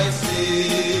I see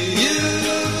you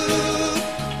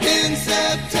in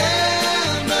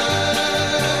September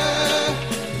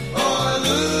or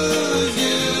lose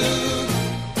you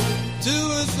to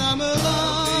a summer love?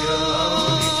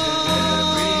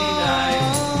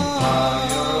 While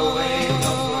you're away,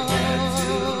 don't forget to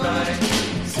write.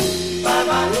 Bye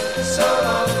bye, so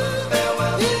long,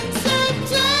 farewell. In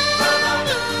September,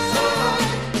 so long,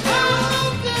 how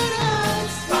could I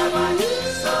see? Bye bye,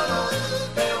 so long,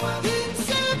 farewell. In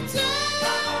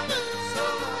September, so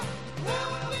long, how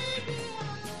maybe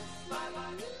bye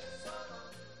bye, so long.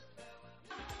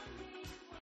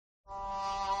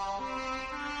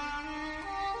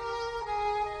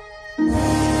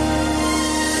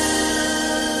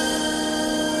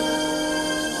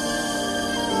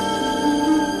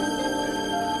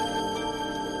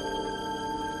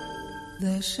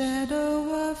 The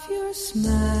shadow of your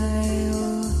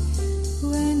smile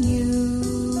when you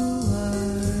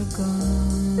are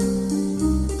gone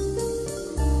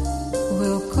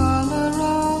will color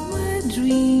all my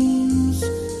dreams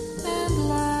and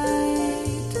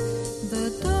light the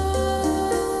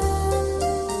dawn.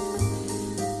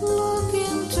 Look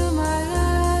into my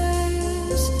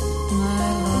eyes, my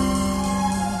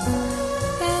love,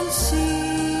 and see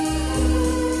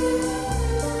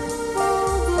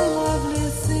all the lovely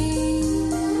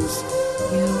things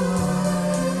you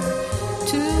are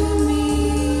to me.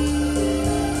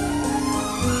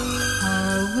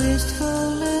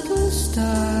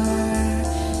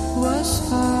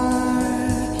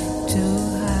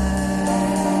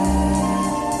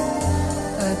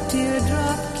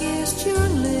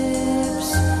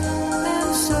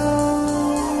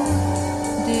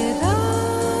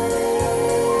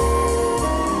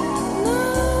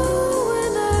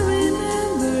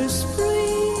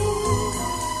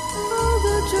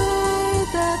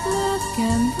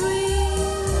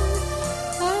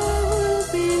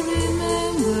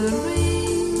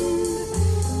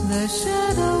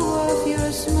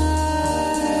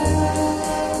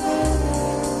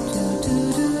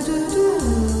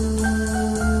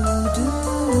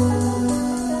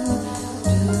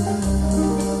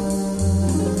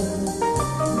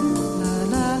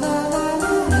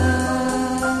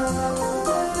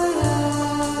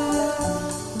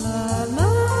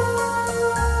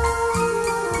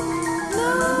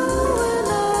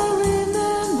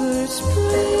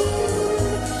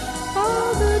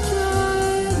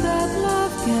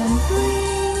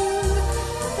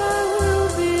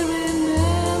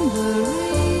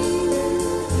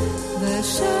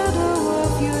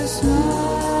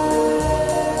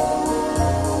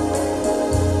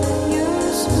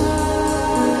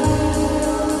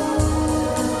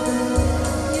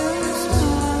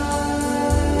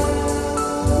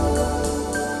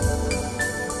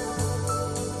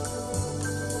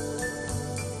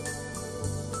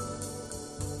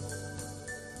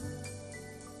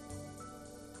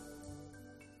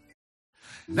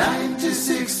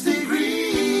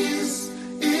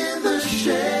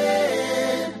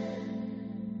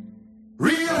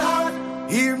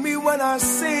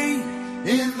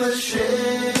 in the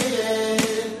shade.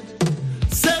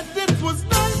 Said it was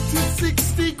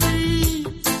 96 degrees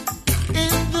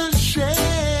in the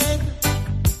shade.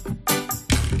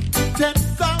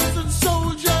 10,000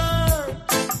 soldiers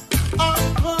on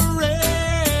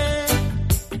parade,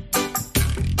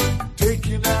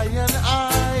 taking eye and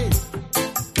eye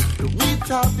to meet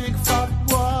a big fat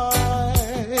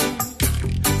boy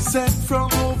sent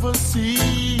from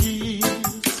overseas.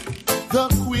 The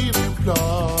Queen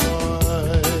employed.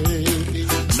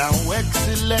 Now,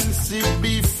 Excellency,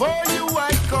 before you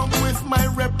I come with my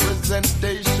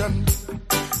representation.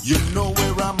 You know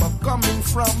where I'm coming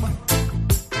from.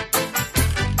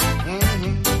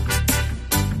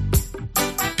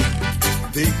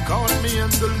 They caught me in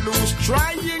the loose,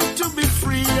 trying to be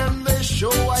free, and they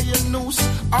show I a noose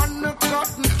on a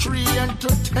cotton tree.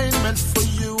 Entertainment for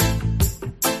you,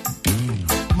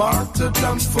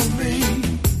 martyrdom for me.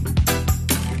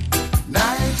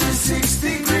 96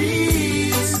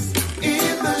 degrees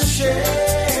in the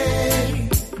shade.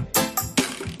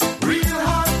 Real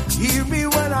hot, hear me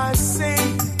when I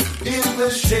sing. In the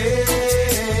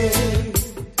shade.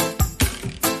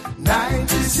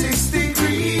 96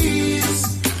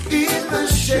 degrees in the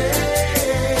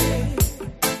shade.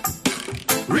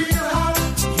 Real hot,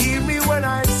 hear me when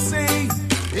I sing.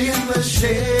 In the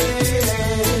shade.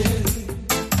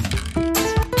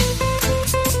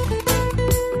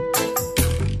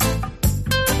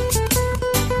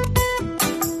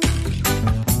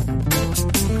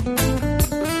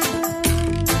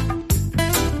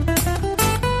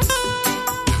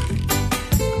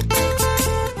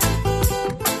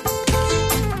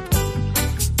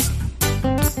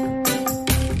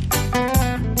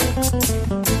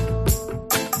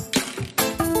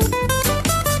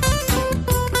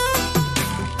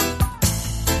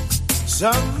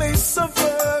 Some may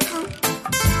suffer,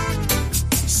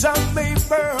 some may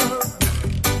burn,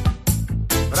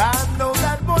 but I know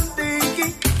that one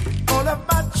day all of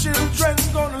my children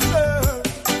gonna learn.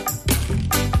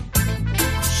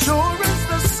 Sure as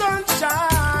the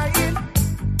sunshine,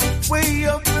 way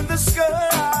up in the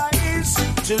skies.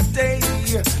 Today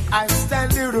I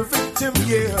stand here a victim,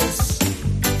 yes.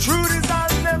 Truth is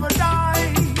I'll never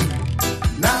die.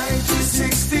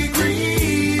 96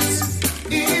 degrees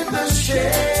in the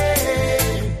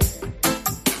shade.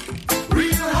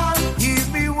 Real hot, hear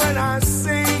me when I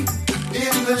sing.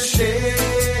 In the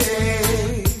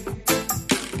shade.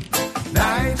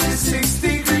 96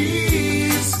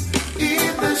 degrees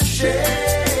in the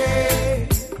shade.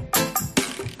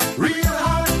 Real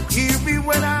hot, hear me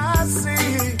when I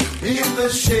sing. In the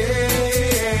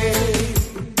shade.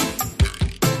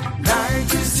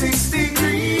 96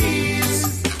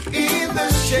 degrees in the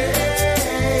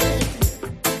shade.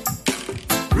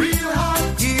 Real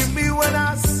hot, hear me when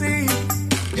I sing.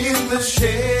 In the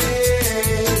shade.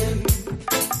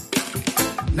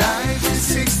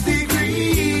 96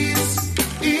 degrees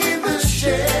in the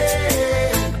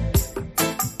shade.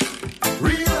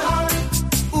 Real hot,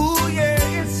 ooh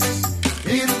yes,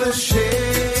 in the shade.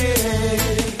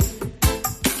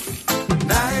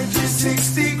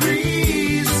 96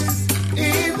 degrees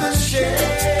in the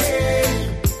shade.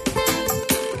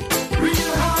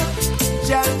 Real hot,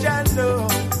 ja no,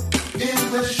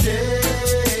 in the shade.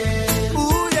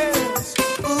 Ooh yes,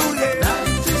 ooh yes.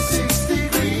 96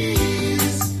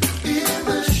 degrees in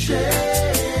the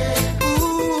shade.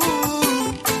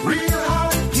 Ooh, real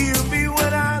hot, hear me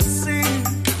when I sing.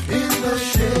 In the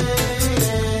shade.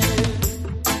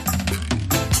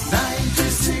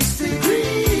 96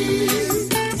 degrees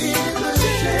in the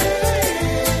shade.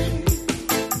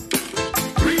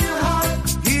 Real hot,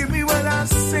 hear me when I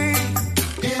sing.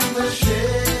 In the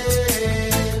shade.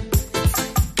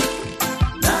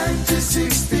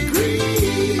 96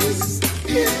 degrees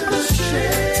in the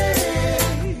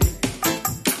shade.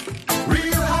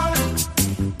 Real hot,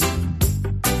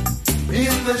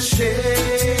 in the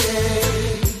shade.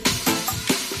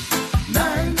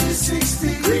 96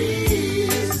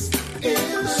 degrees in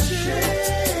the shade.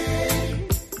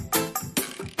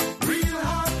 Real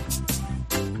hot,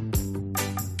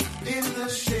 in the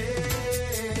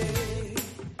shade.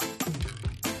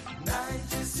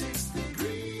 96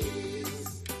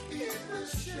 degrees in the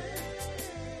shade.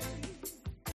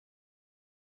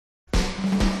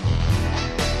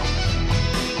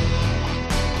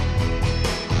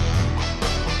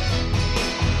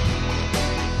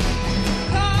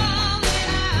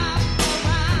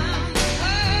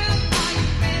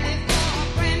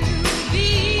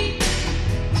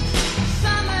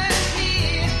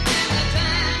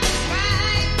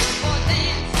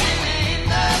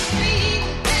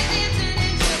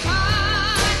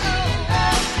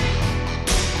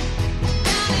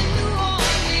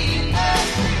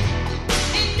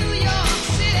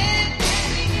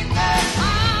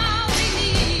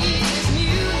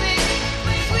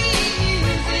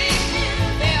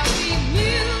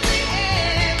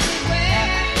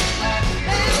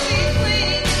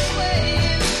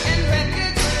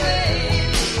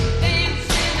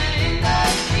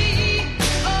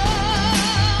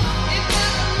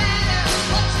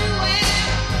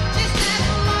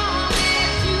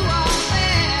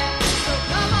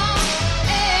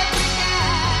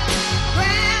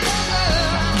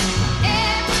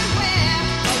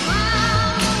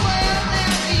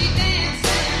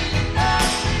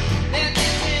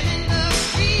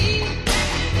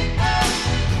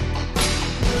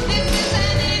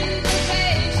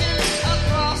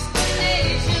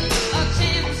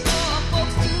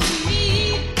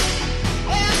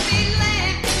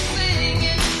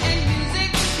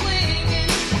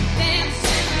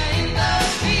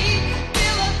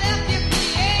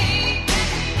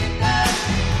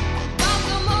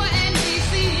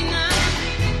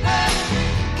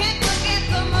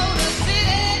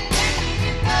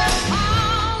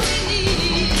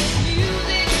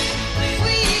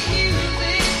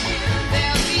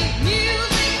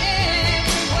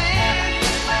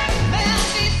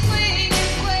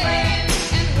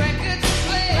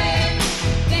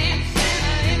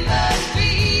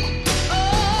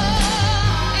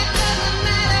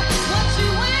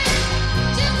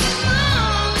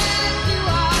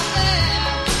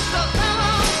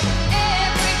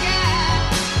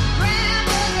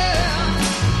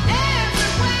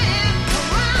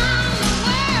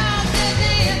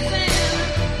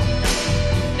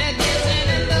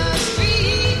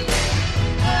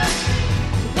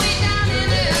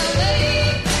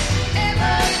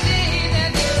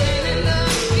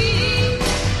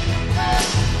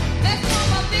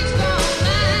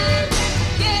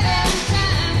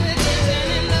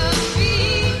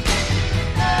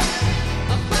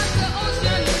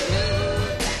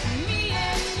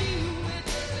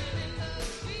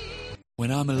 When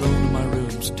I'm alone in my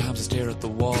room, sometimes I stare at the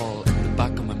wall. In the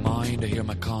back of my mind, I hear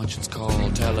my conscience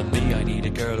call, telling me I need a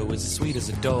girl who is as sweet as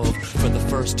a dove. For the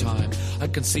first time, I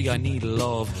can see I need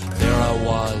love. There I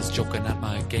was, joking at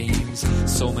my games.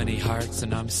 So many hearts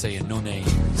and I'm saying no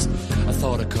names. A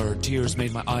thought occurred, tears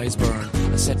made my eyes burn.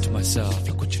 I said to myself,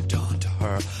 look what you've done to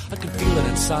her. I can feel it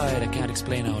inside, I can't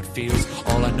explain how it feels.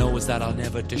 All I know is that I'll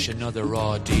never dish another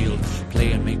raw deal.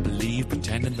 Playing make-believe,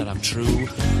 pretending that I'm true.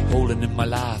 Holding in my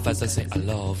laugh as I say I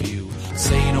love you.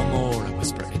 Say no more, I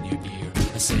whisper in your ear.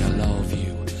 I say I love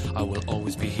you, I will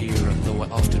always be here. And though I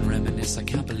often reminisce, I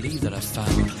can't believe that I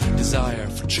found desire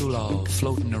for true love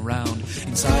floating around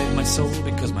inside my soul,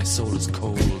 because my soul is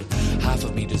cold. Half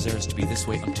of me deserves to be this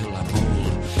way until I'm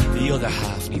old. The other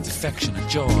half needs affection and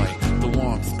joy, the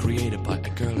warmth created by a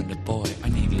girl and a boy. I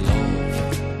need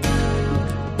love.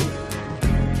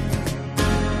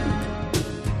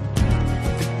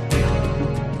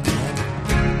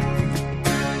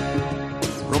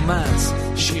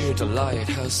 Romance, sheer delight,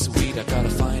 how sweet. I gotta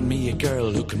find me a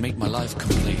girl who can make my life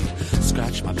complete.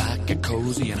 Scratch my back, get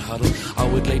cozy and huddle. I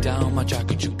would lay down my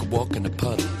jacket, you could walk in a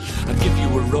puddle. I'd give you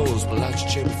a rose, we'll out your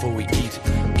chair before we eat.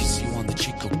 Kiss you on the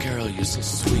cheek, oh girl, you're so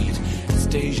sweet. It's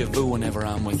deja vu whenever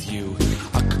I'm with you.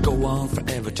 I could go on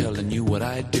forever telling you what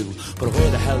I do, but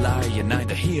where the hell are you?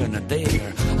 Neither here nor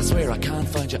there. I swear I can't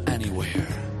find you anywhere.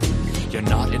 You're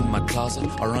not in my closet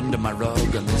or under my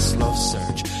rug on this love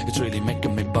search. It's really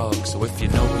making me bug. So if you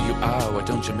know who you are, why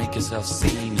don't you make yourself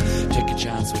seen? Take a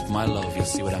chance with my love, you'll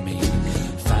see what I mean.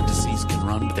 Fantasies can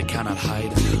run, but they cannot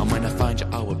hide. And when I find you,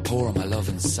 I will pour my love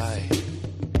inside.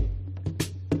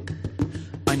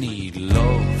 I need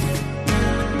love.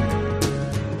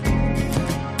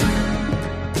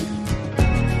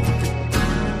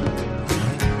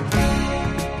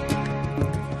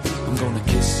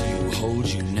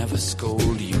 Never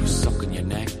scold you, suck on your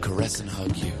neck, caress and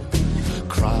hug you.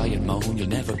 Cry and moan, you'll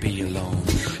never be alone.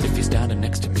 If you're standing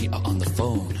next to me or on the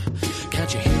phone.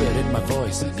 Can't you hear it in my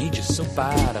voice? I need you so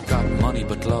bad. I've got money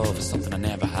but love is something I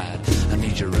never had. I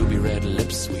need your ruby red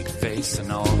lips, sweet face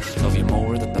and all. Love you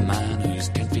more than the man who's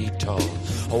 10 feet tall.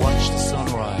 I watch the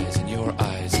sunrise in your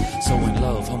eyes. So in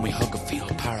love, when we hug, I feel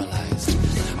paralyzed.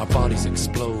 Our bodies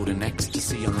explode in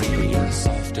ecstasy unreal. You're as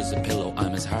soft as a pillow,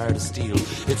 I'm as hard as steel.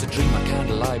 It's a dream I can't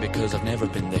lie because I've never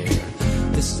been there.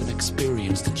 This is an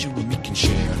experience that you and me can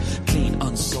share. Clean,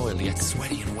 unsoiled, yet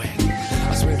sweaty and wet.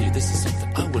 I swear to you, this is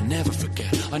something I will never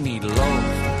forget. I need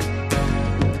love.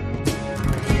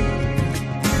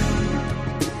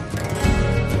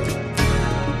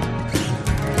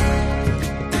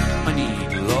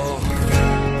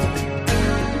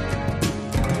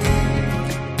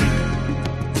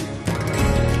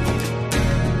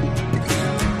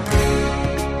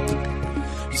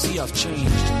 I've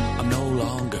changed, I'm no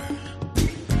longer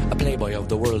a playboy of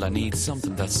the world. I need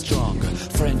something that's stronger.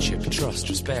 Friendship, trust,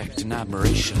 respect and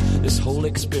admiration. This whole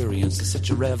experience is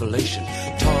such a revelation.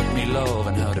 Taught me love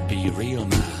and how to be a real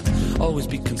man. Always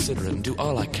be considerate and do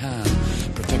all I can.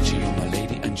 Protect you, my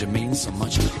lady, and you mean so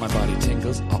much. My body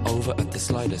tingles all over at the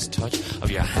slightest touch of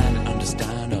your hand. And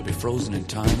understand I'll be frozen in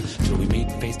time till we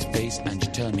meet face to face and you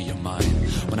tell me you're mine.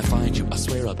 When I find you, I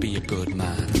swear I'll be a good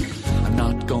man. I'm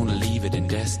not gonna leave it in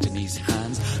destiny's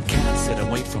hands. Can't sit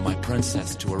and wait for my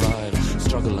princess to arrive.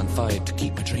 Struggle and fight to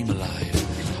keep my dream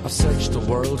alive. I've searched the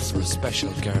world for a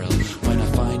special girl. When I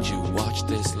find you, watch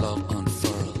this love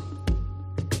unfurl.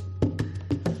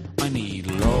 I need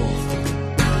love.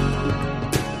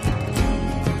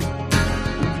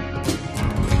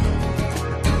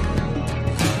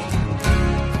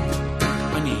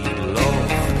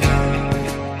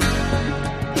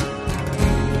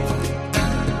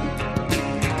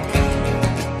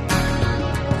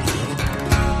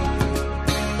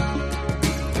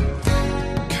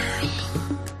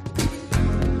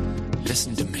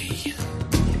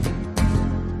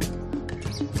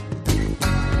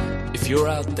 You're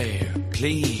out there,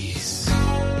 please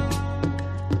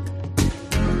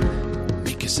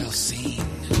make yourself seen.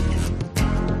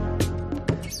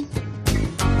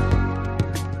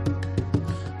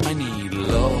 I need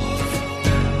love.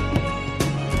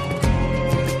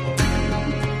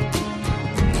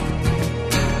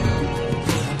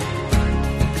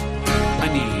 I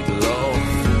need love.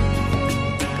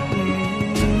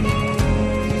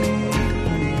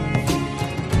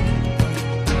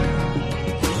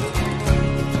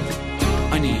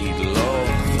 I need love.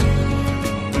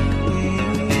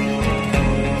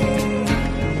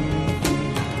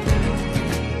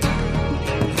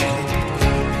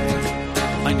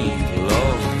 I need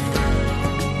love.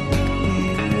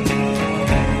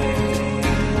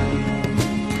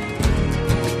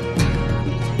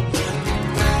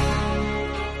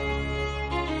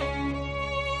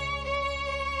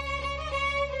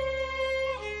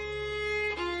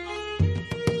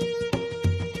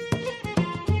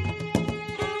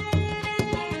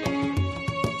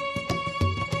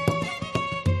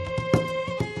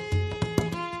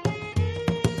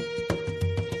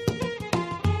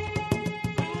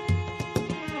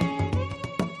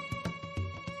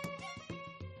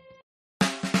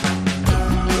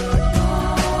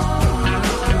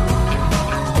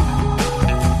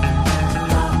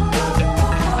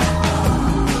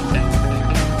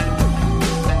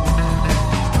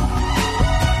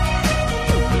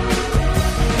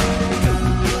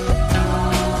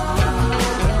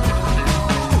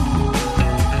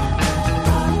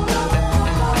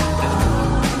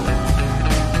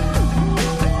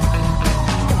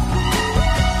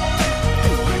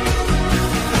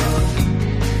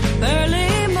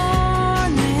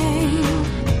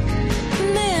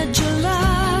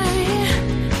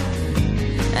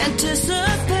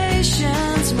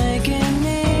 Anticipation's making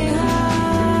me high.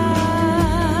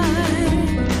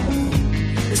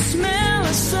 The smell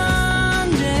of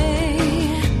Sunday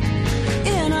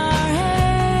in our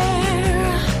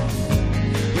hair.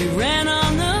 We ran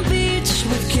on the beach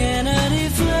with Kennedy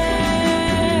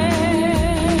flare.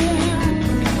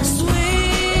 Sweet,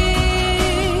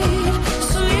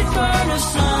 sweet burn of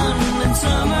sun and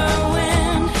summer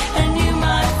wind, and you,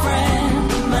 my friend,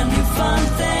 my new fun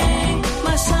thing,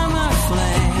 my summer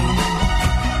flame.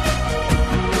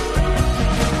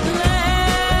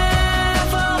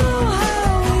 Laugh, oh how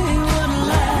we would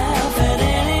laugh at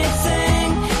anything,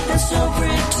 and so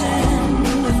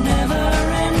pretend of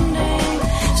never-ending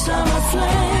summer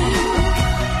flame.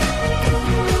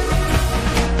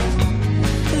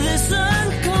 This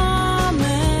uncommon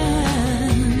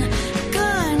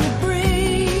kind of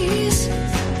breeze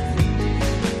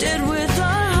did with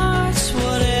our hearts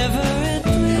whatever it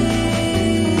pleased.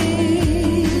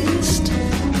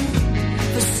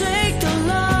 Forsake the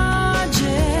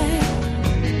logic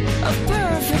of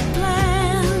perfect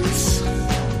plans.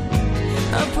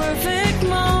 A perfect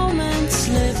moment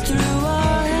slipped through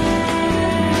our hands.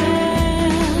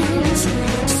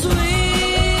 Sweet,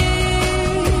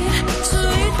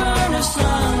 sweet burn of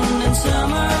sun and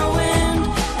summer wind,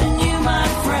 and you, my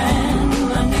friend,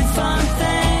 my new fun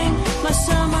thing, my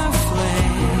summer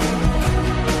flame.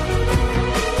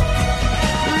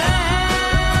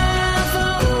 Laugh,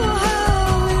 oh how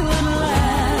we would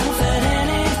laugh at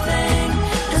anything,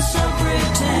 and so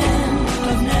pretend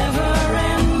of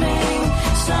never-ending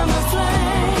summer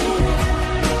flame.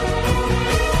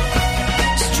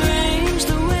 Strange,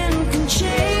 the wind can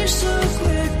change so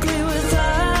quickly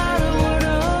without a word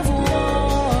of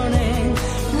warning.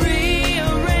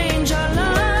 Rearrange our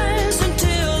lives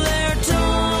until they're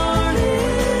torn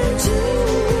in two.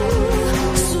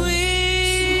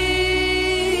 Sweet,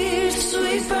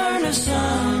 sweet burn of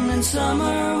sun and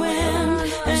summer wind,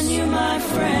 and you, my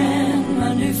friend,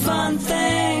 my new fun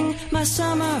thing, my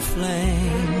summer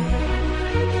flame.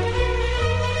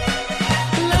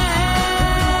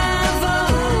 Laugh, oh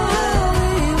how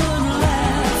we would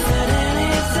laugh at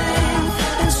anything,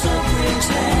 and so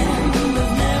pretend of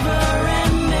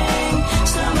never-ending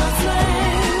summer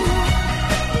flame.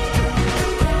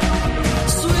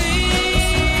 Sweet,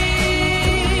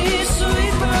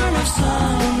 sweet burn of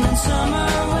sun and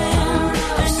summer wind,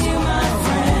 and you, my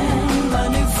friend, my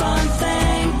new fun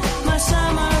thing, my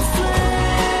summer flame.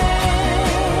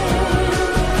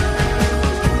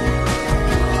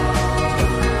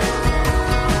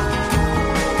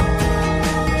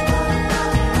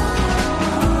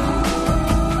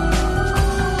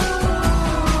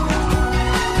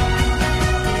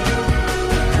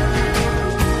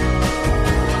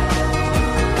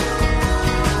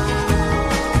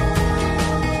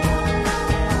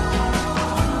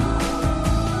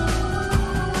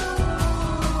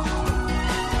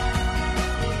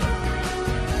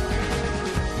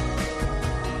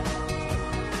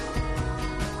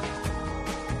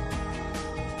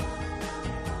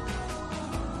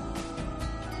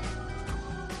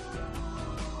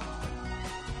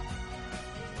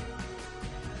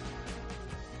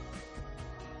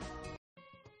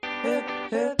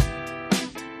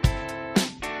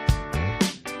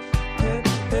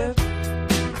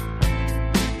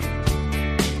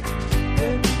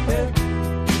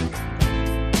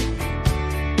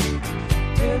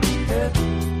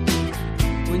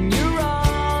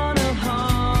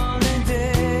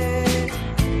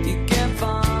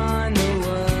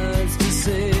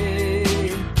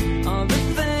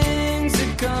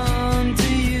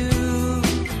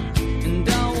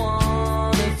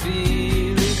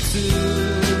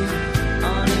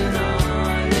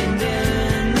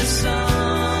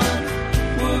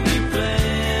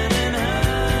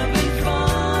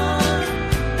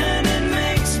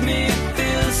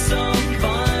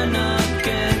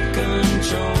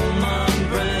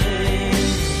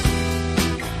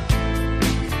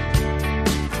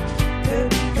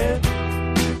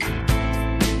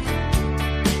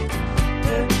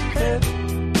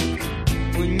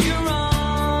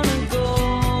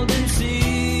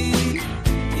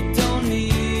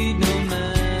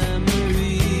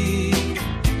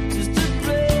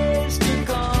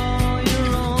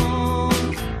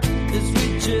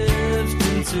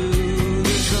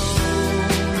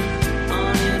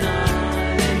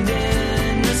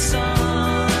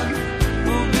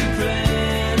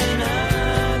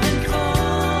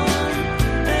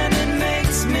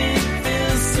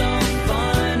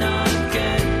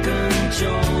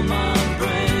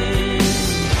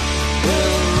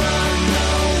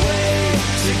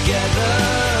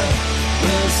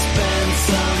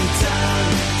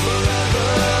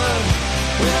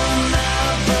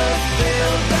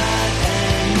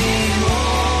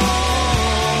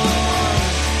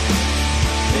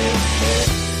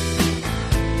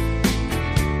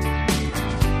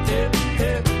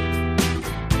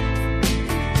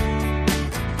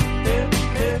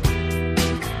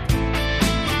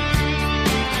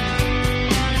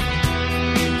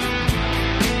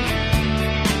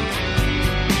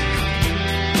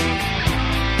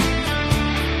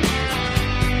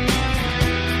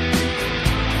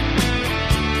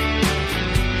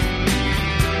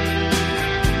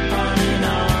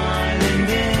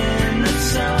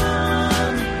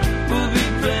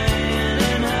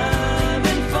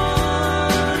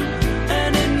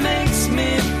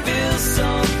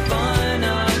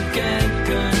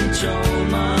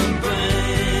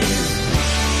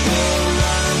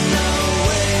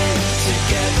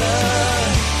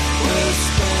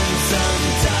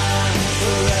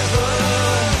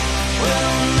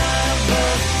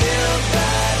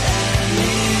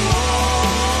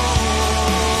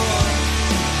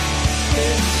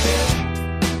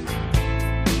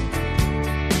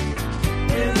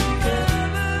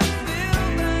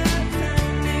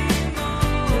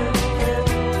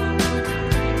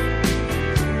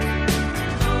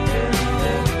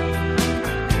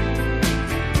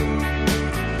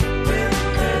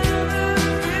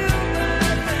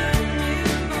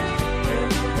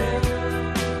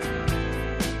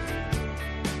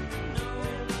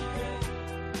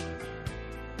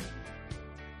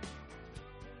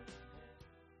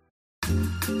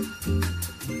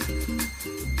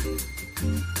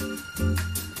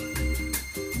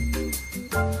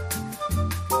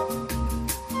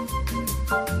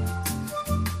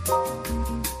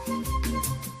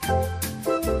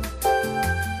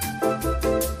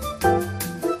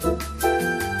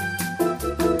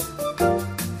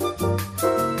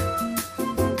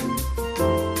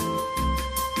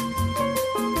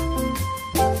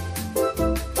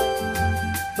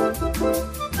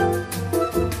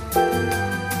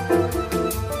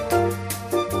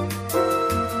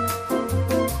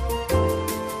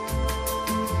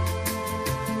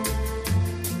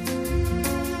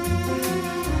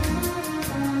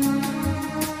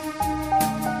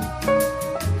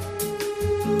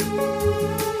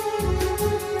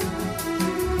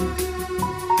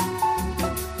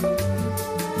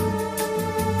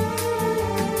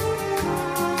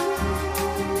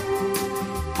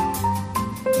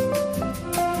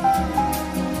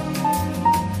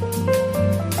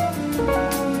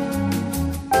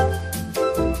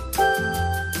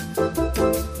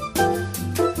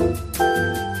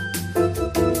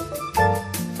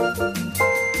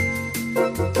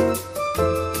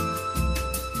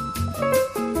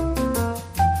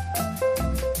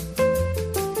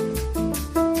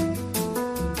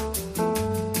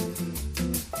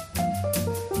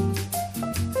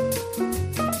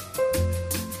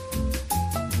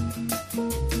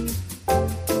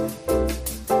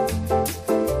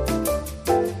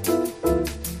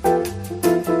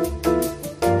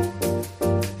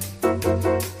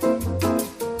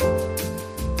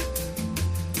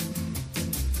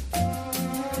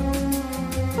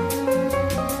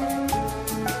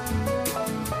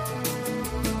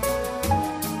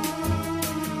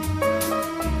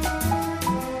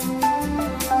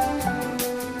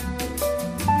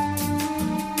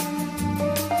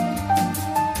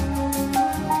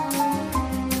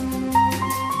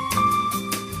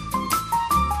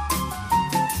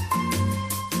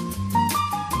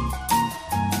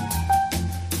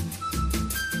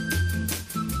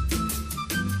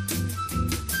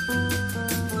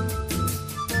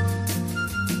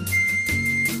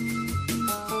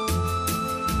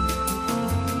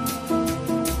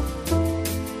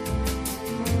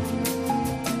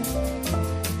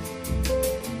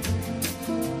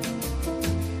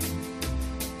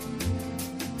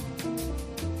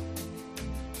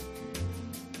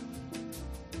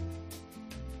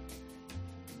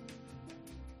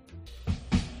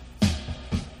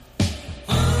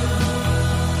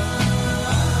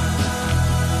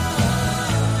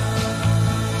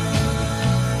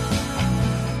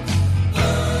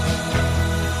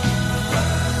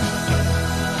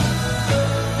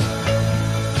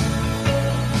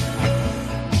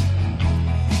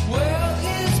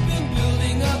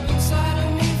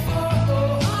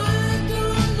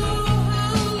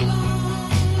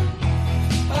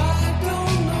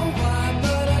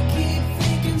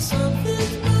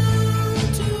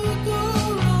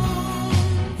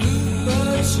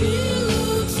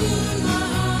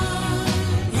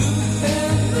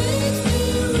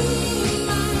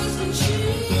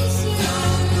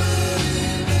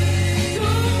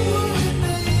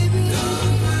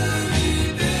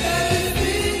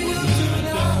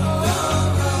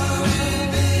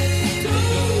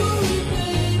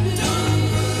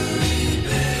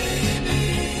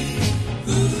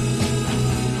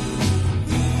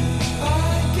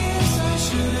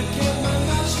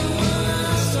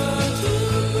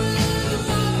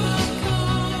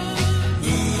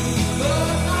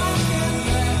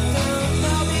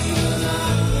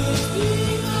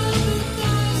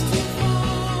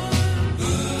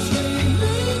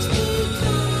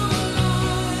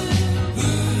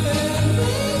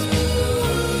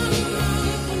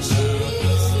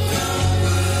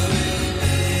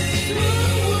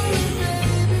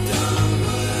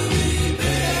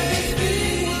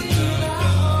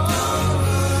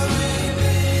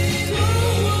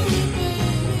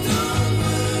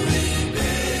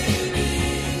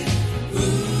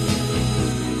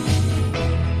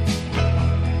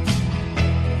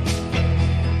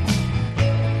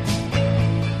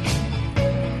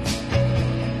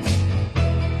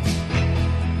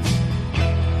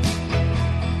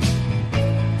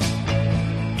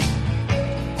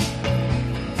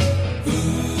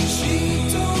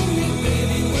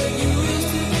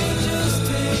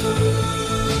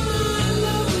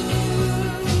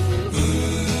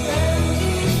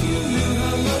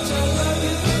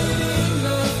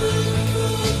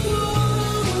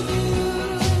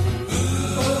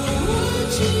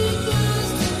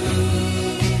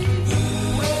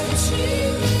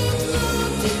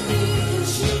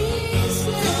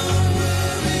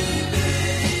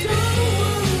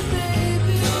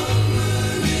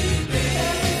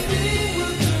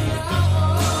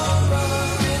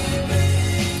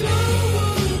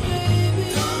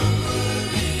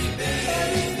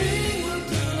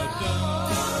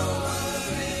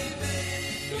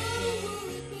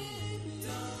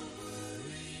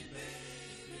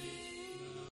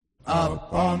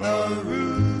 Up on the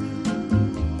roof,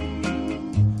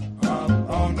 up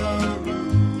on the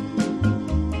roof.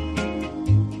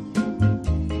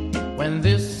 When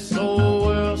this old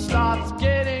world starts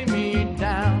getting me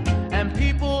down and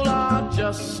people are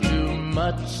just too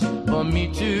much for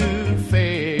me to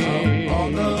face, up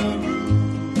on the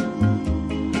roof,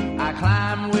 I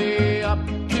climb way up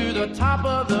to the top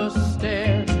of the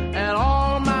stairs and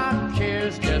all my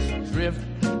cares just drift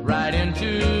right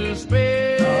into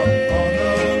space.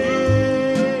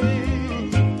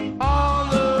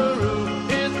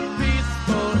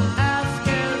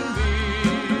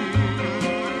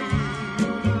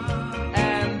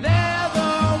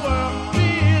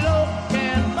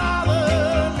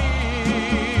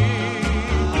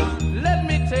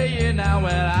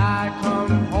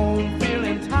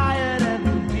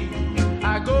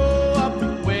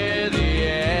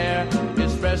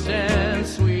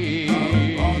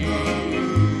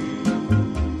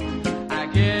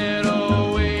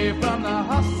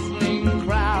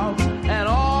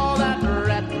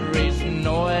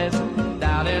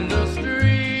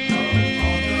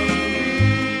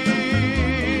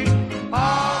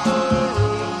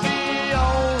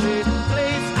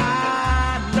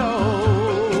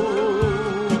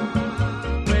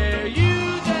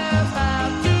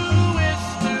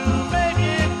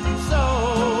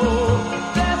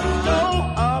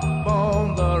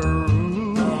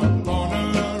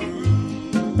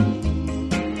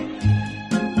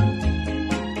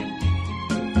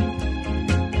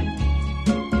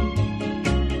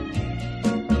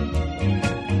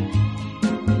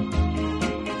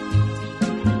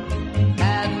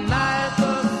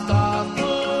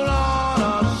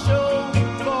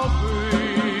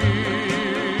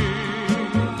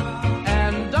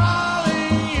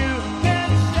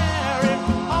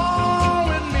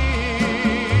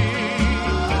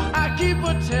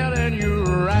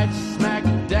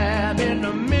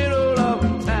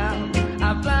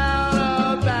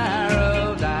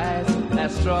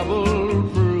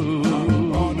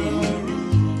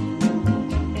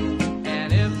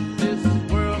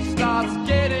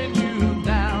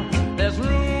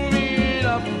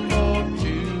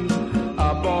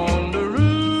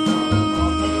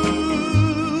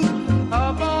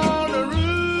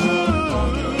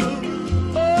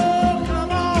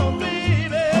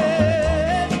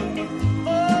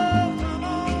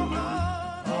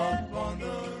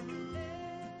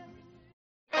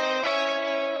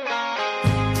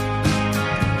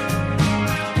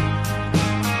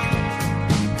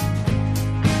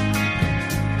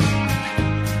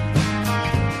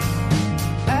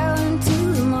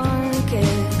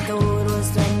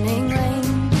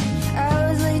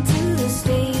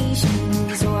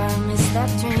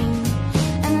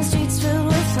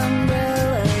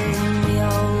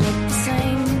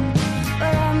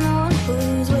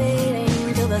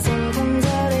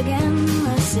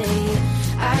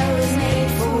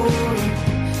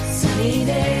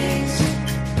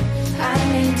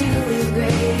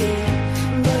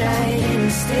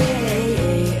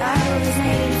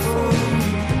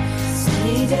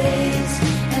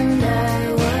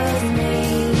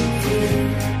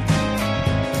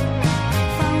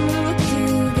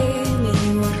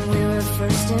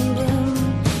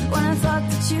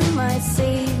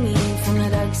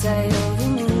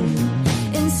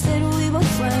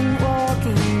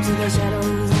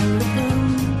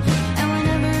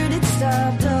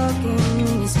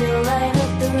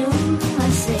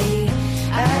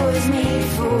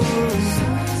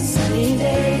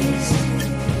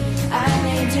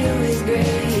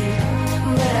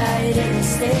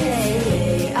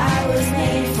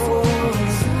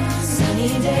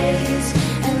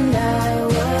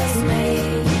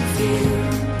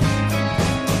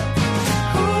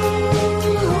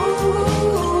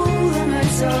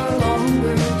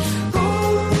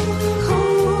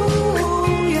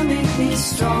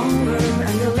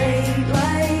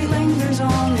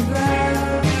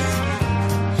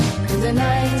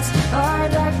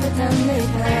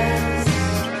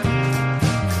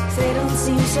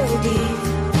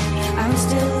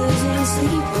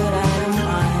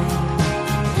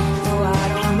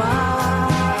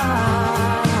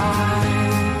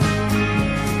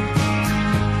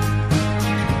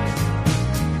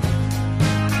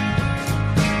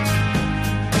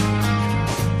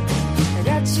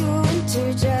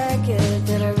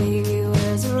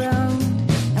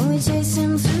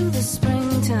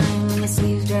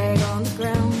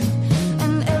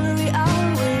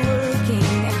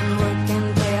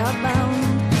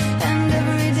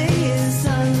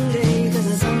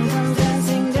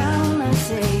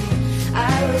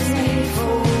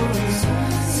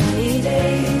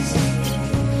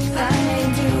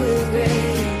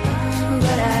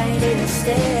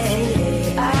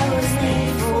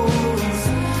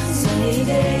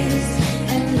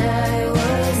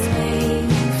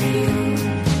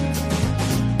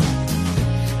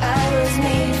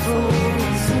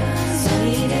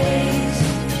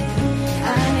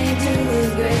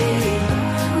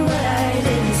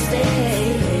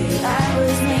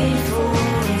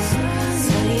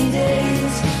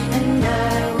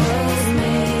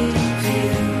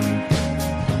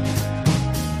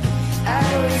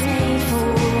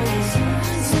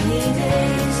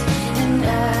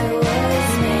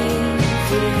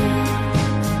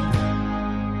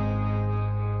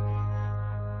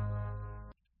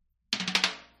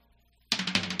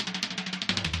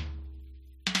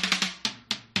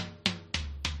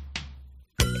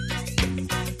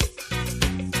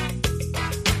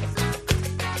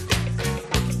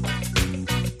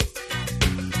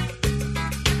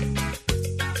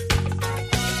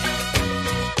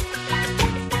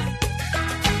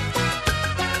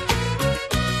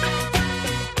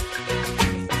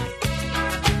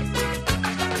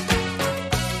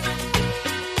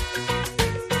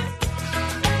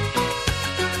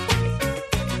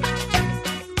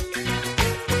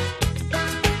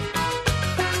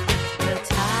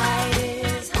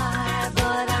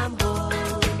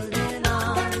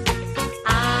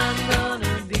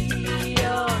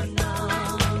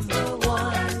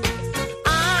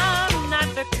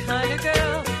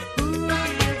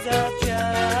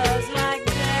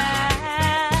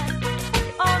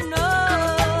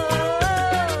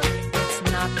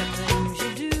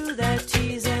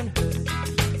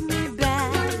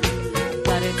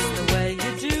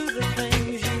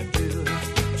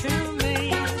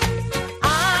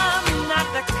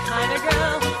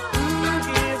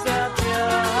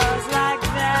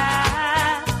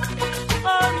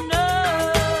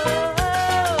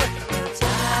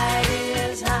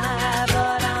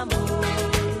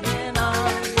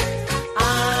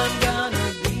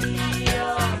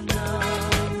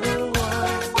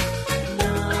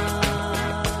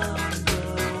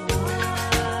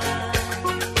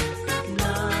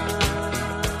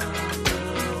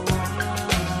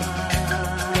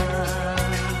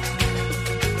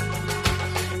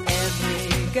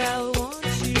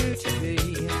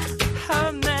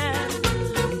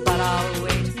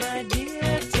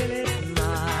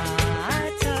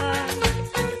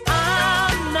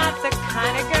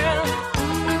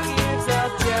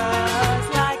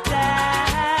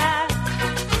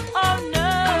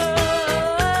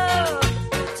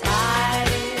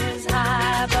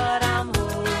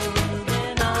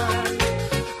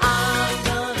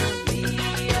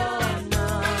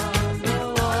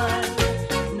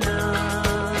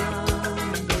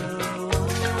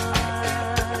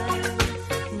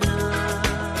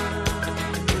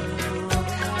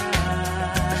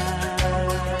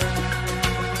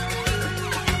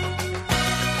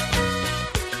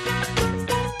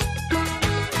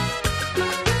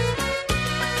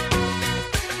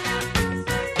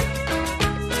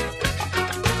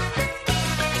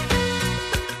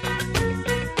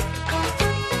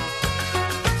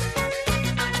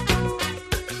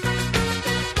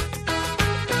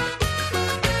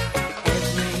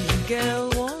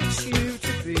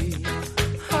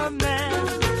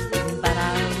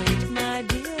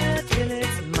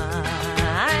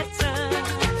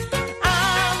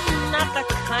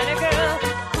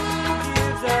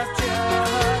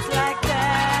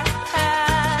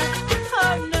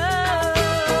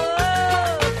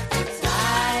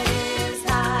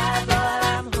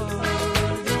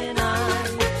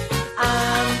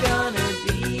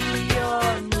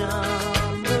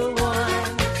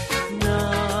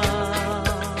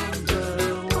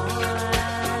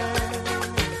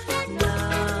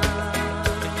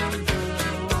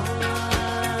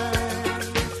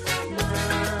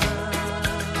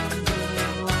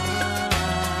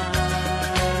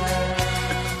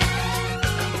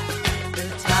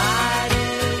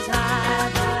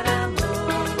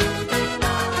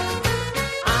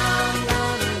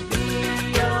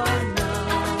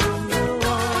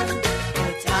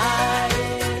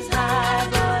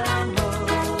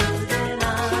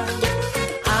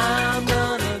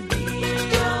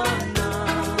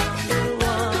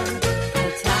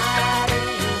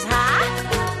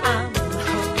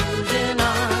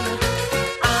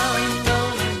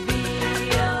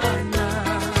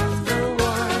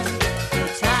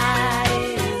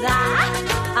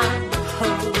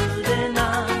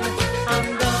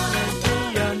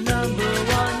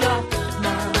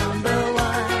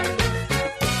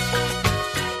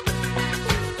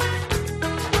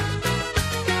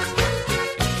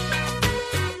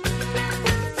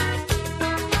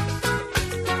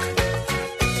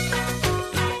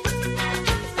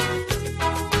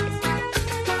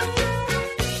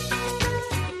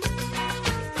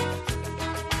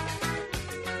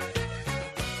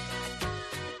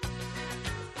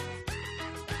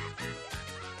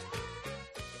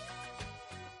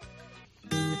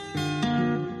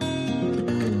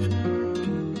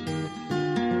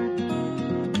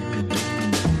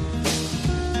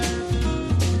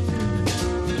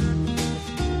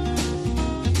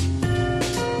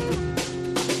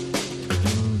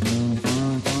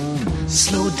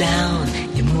 Slow down,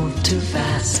 you move too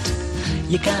fast.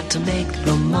 You got to make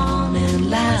the morning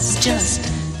last. Just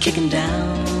kicking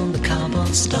down the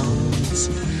cobblestones,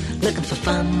 looking for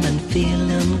fun and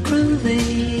feeling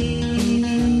groovy.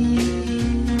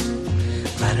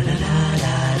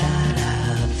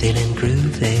 Ra-da-da-da-da-da, feeling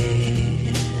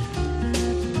groovy.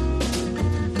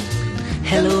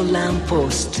 Hello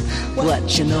lamppost,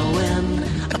 what you knowin'?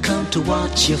 I come to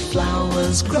watch your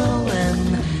flowers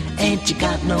growin'. Ain't you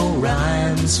got no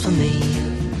rhymes for me?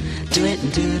 Do it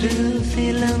and do-do,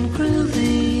 feeling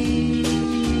groovy.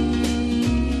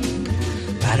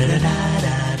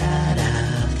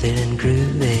 Ra-da-da-da-da-da, feeling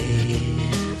groovy.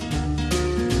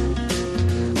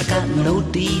 I got no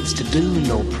deeds to do,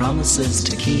 no promises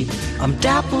to keep. I'm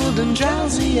dappled and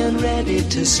drowsy and ready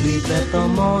to sleep. Let the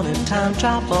morning time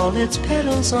drop all its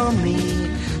petals on me.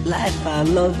 Life, I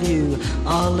love you,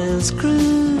 all is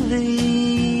groovy.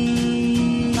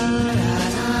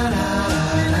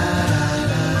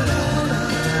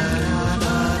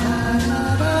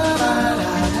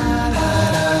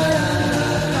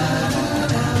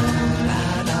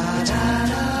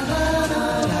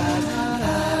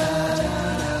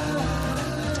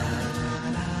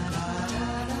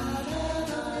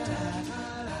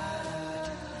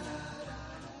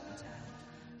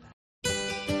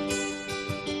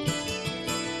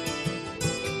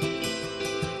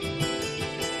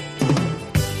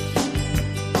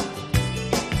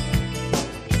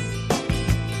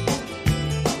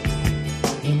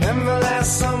 Remember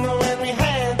last summer when we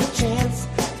had the chance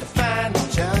to find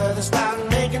each other, start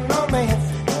making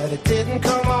romance, but it didn't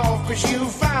come off cause you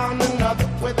found another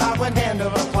without one hand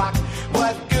of a clock.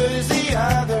 What good is the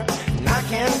other? And I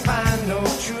can't find no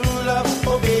true love.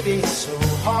 Oh baby, it's so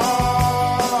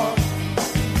hard.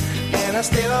 And I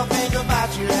still think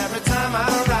about you every time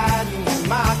I'm riding in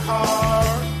my car.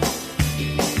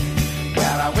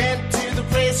 Well, I went to the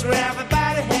place where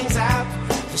everybody hangs out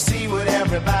to see what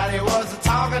everybody was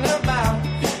talking about.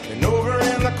 And over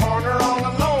in the corner all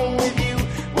alone with you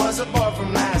was a boy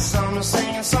from last summer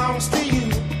singing songs to you.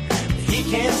 But he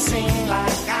can't sing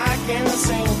like I can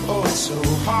sing. Oh, it's so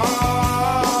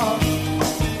hard.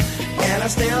 And I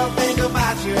still think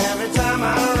about you every time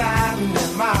I'm riding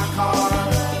in my car.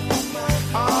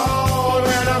 Oh,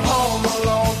 when I'm home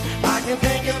alone I can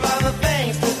think of other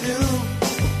things to do.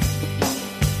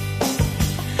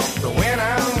 But when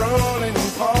I'm rolling in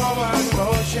forward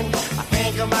motion I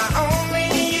think about only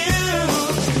you.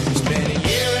 It's been a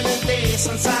year and a day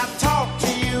since I've talked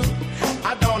to you. I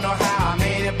don't know how I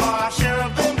made it, boy, I sure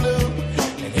have been blue.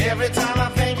 And every time I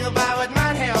think about what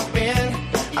might have been,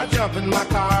 I jump in my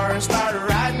car and start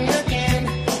riding again.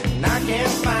 And I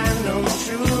can't find no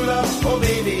true love. Oh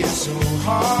baby, it's so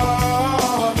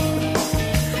hard.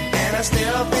 And I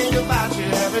still think about you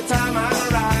every time I'm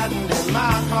riding in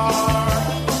my car.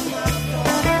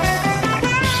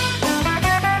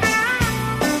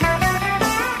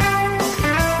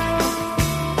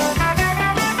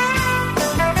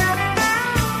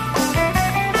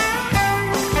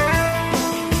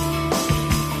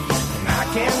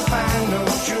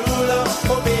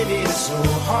 So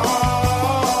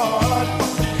hard,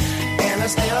 and I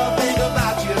still think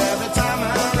about you every time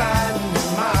I'm riding in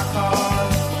my car.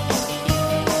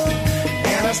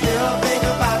 And I still think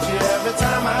about you every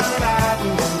time I'm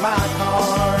riding in my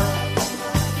car.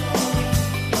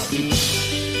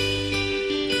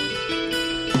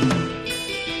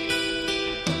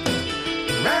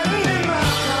 Riding in my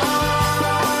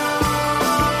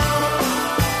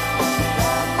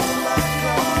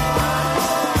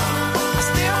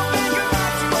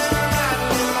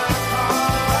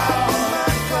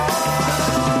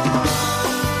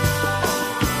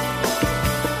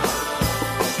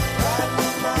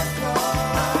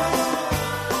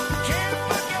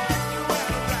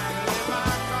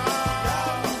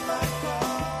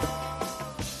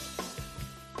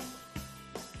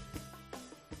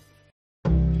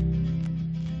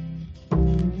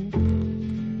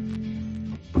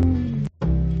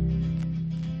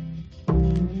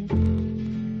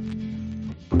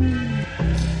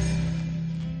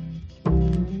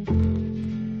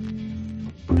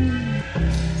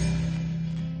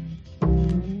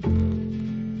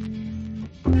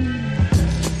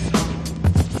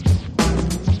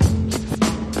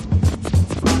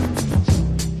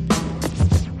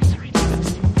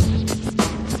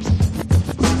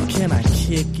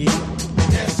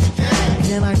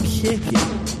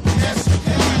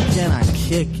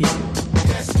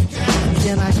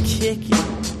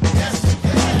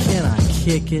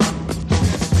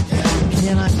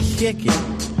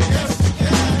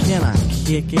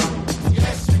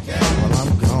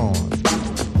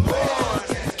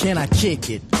Can I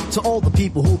kick it? To all the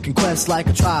people who can quest like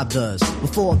a tribe does.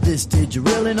 Before this, did you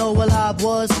really know what live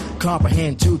was?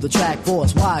 Comprehend to the track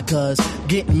force, why? Cause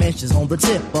getting mentions on the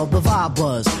tip of the vibe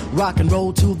buzz. Rock and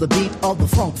roll to the beat of the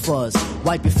funk fuzz.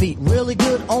 Wipe your feet really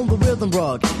good on the rhythm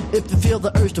rug. If you feel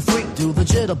the urge to freak, do the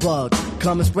jitterbug.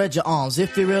 Come and spread your arms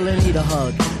if you really need a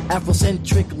hug.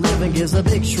 Afrocentric living is a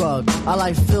big shrug. A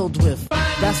life filled with,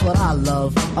 that's what I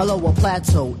love. A lower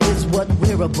plateau is what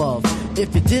we're above.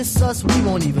 If you diss us, we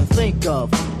won't even think of.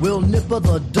 We'll nipper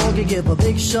the dog and give a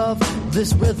big shove.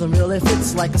 This rhythm really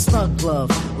fits like a snug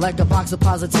glove. Like a box of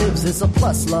positives, it's a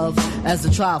plus love. As the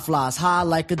tribe flies high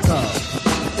like a dove.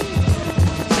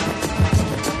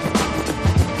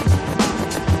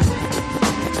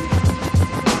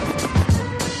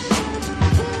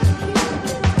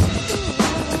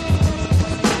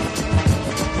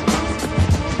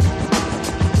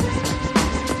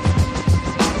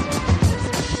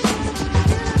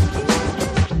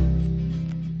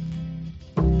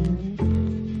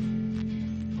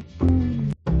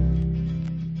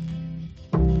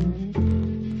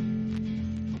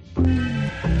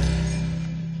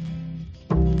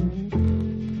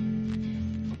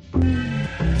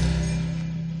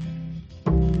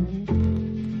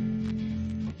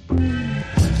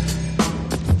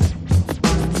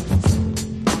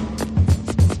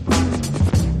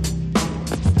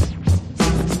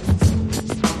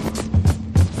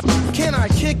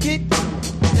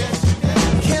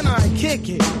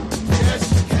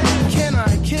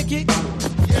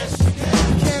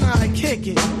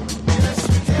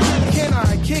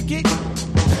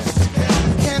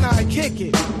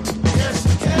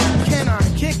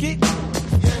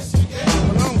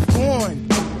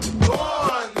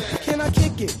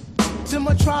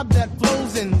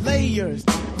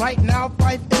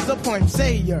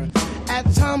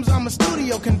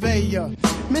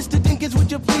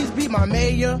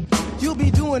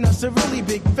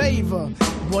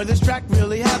 Boy, this track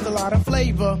really has a lot of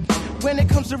flavor. When it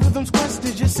comes to rhythms, Quest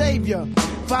is your savior.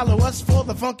 Follow us for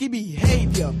the funky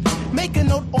behavior. Make a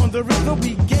note on the rhythm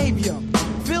we gave you.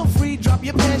 Feel free, drop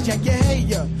your pants, check your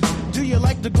hair. Do you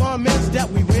like the garments that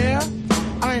we wear?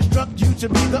 I instruct you to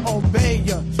be the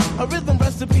obeyer. A rhythm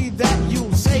recipe that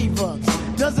you'll savor.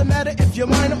 Doesn't matter if you're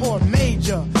minor or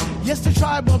major. Yes, the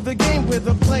tribe of the game with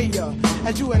a player.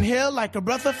 As you inhale like a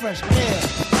breath of fresh air.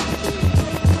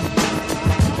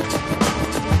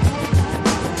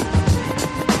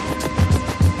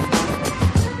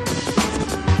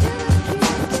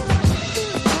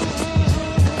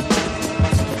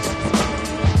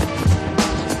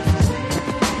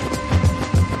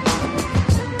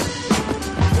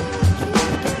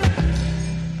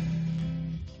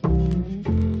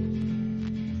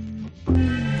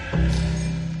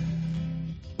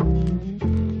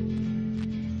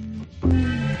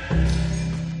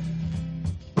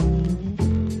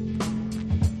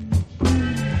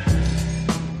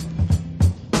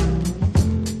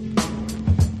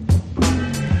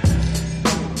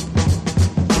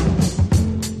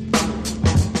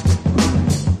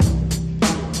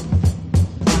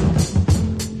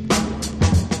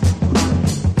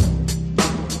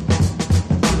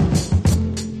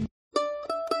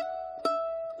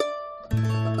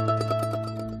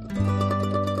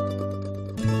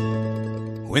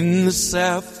 When the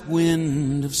south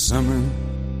wind of summer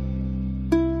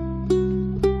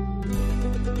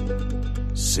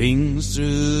sings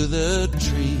through the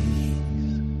trees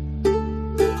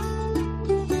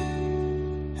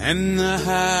and the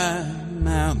high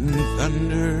mountain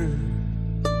thunder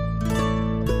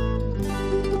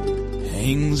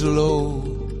hangs low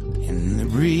in the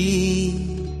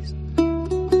breeze,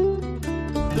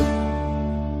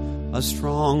 a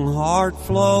strong heart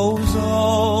flows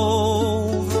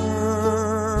over,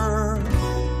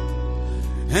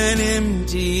 an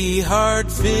empty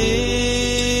heart fills,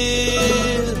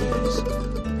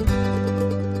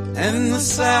 and the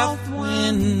south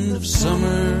wind of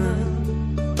summer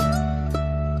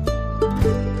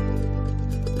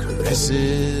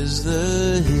caresses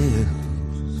the hills.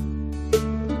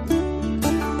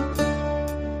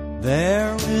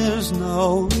 There is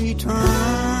no returning,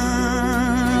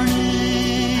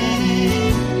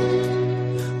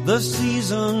 the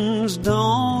seasons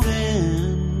don't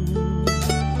end,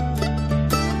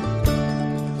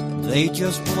 they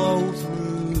just blow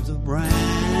through the branches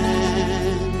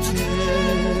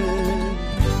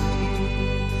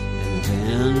and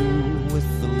bend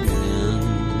with the wind.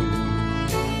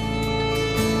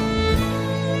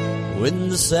 When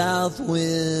the south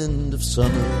wind of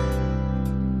summer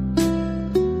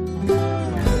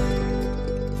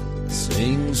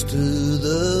sings to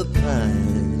the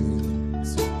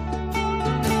pines,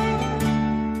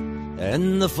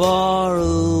 and the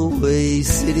faraway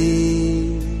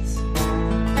cities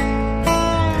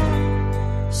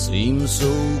seem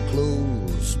so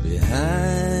close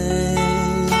behind.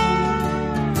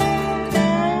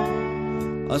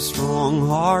 A strong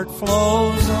heart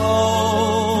flows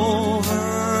over,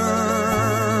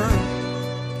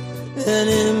 an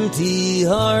empty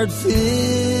heart fills,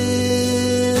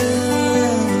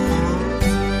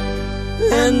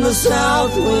 and the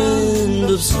south wind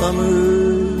of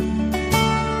summer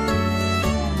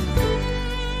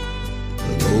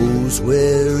blows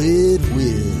where it will.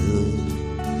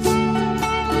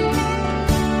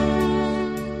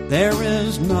 There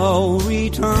is no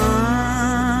returning,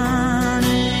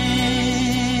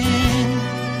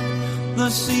 the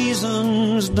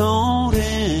seasons don't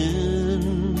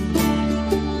end,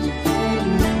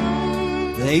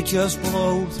 they just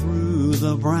blow through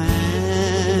the branches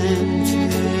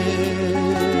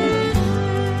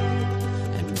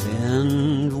and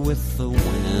bend with the wind.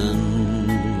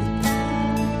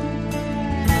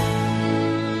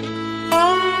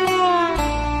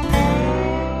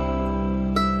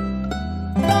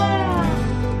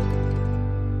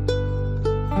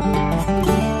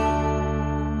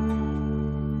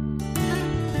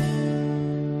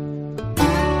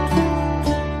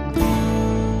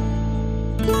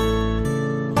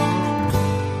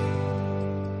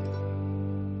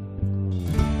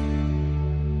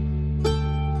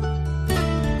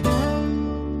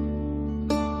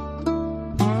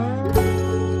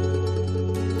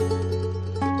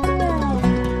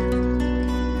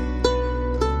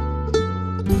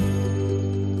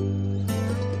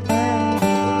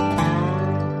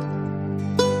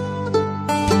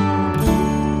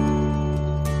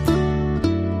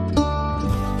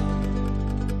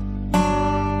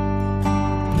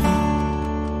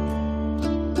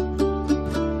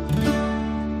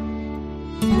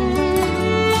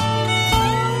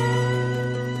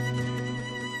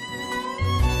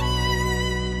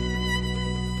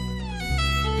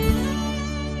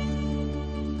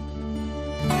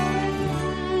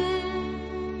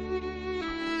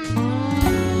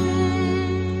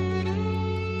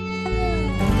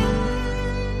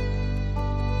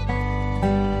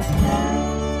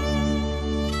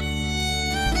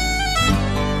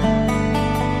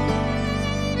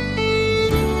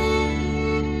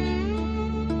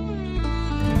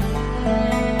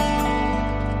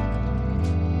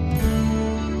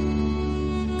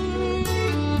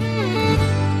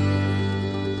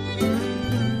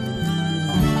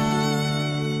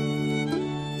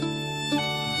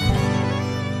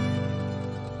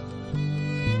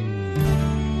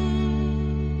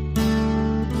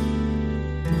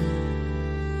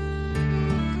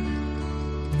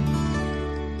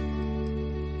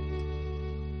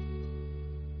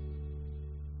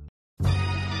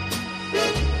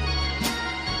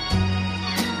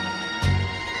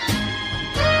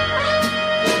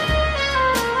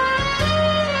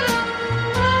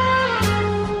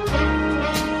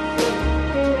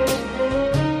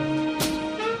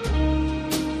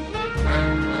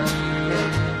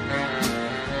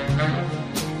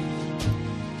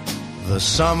 The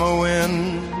summer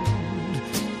wind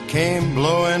came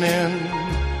blowing in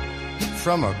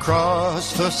from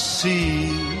across the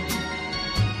sea.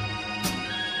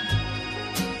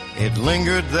 It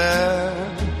lingered there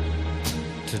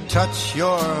to touch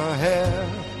your hair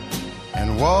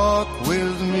and walk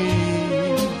with me.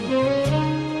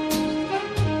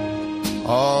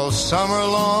 All summer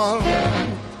long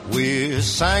we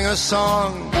sang a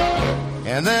song,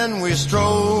 and then we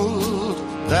strolled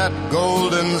that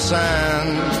golden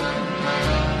sand.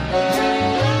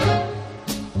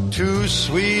 Two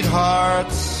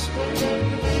sweethearts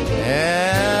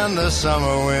and the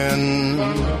summer wind,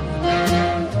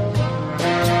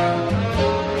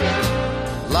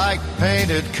 like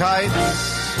painted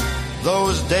kites,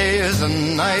 those days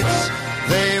and nights,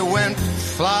 they went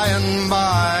flying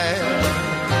by.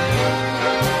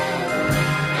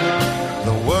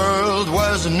 The world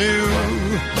was new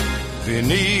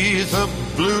beneath a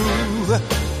blue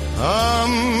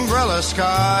umbrella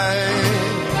sky.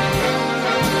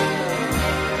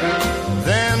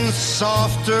 Then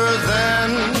softer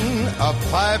than a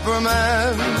piper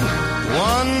man,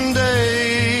 one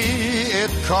day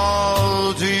it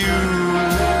called to you.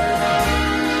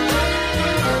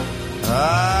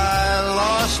 I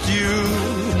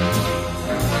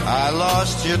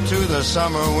lost you to the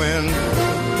summer wind.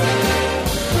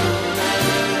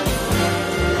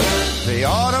 The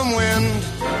autumn wind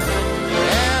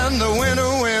and the winter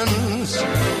winds,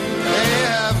 they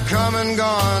have come and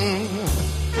gone.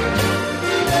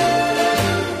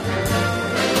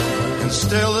 And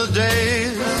still the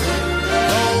days,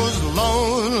 those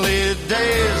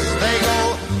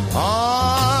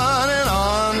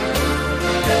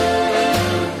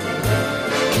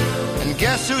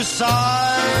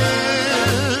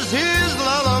his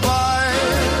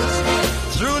lullabies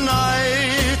through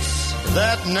nights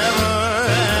that never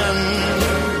end.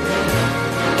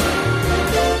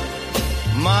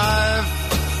 My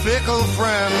fickle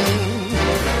friend,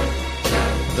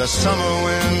 the summer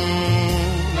wind,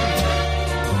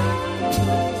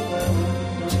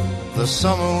 the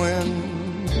summer wind,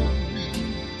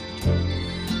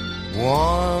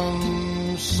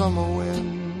 warm summer wind,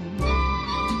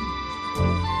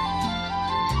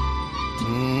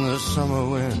 the summer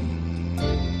wind.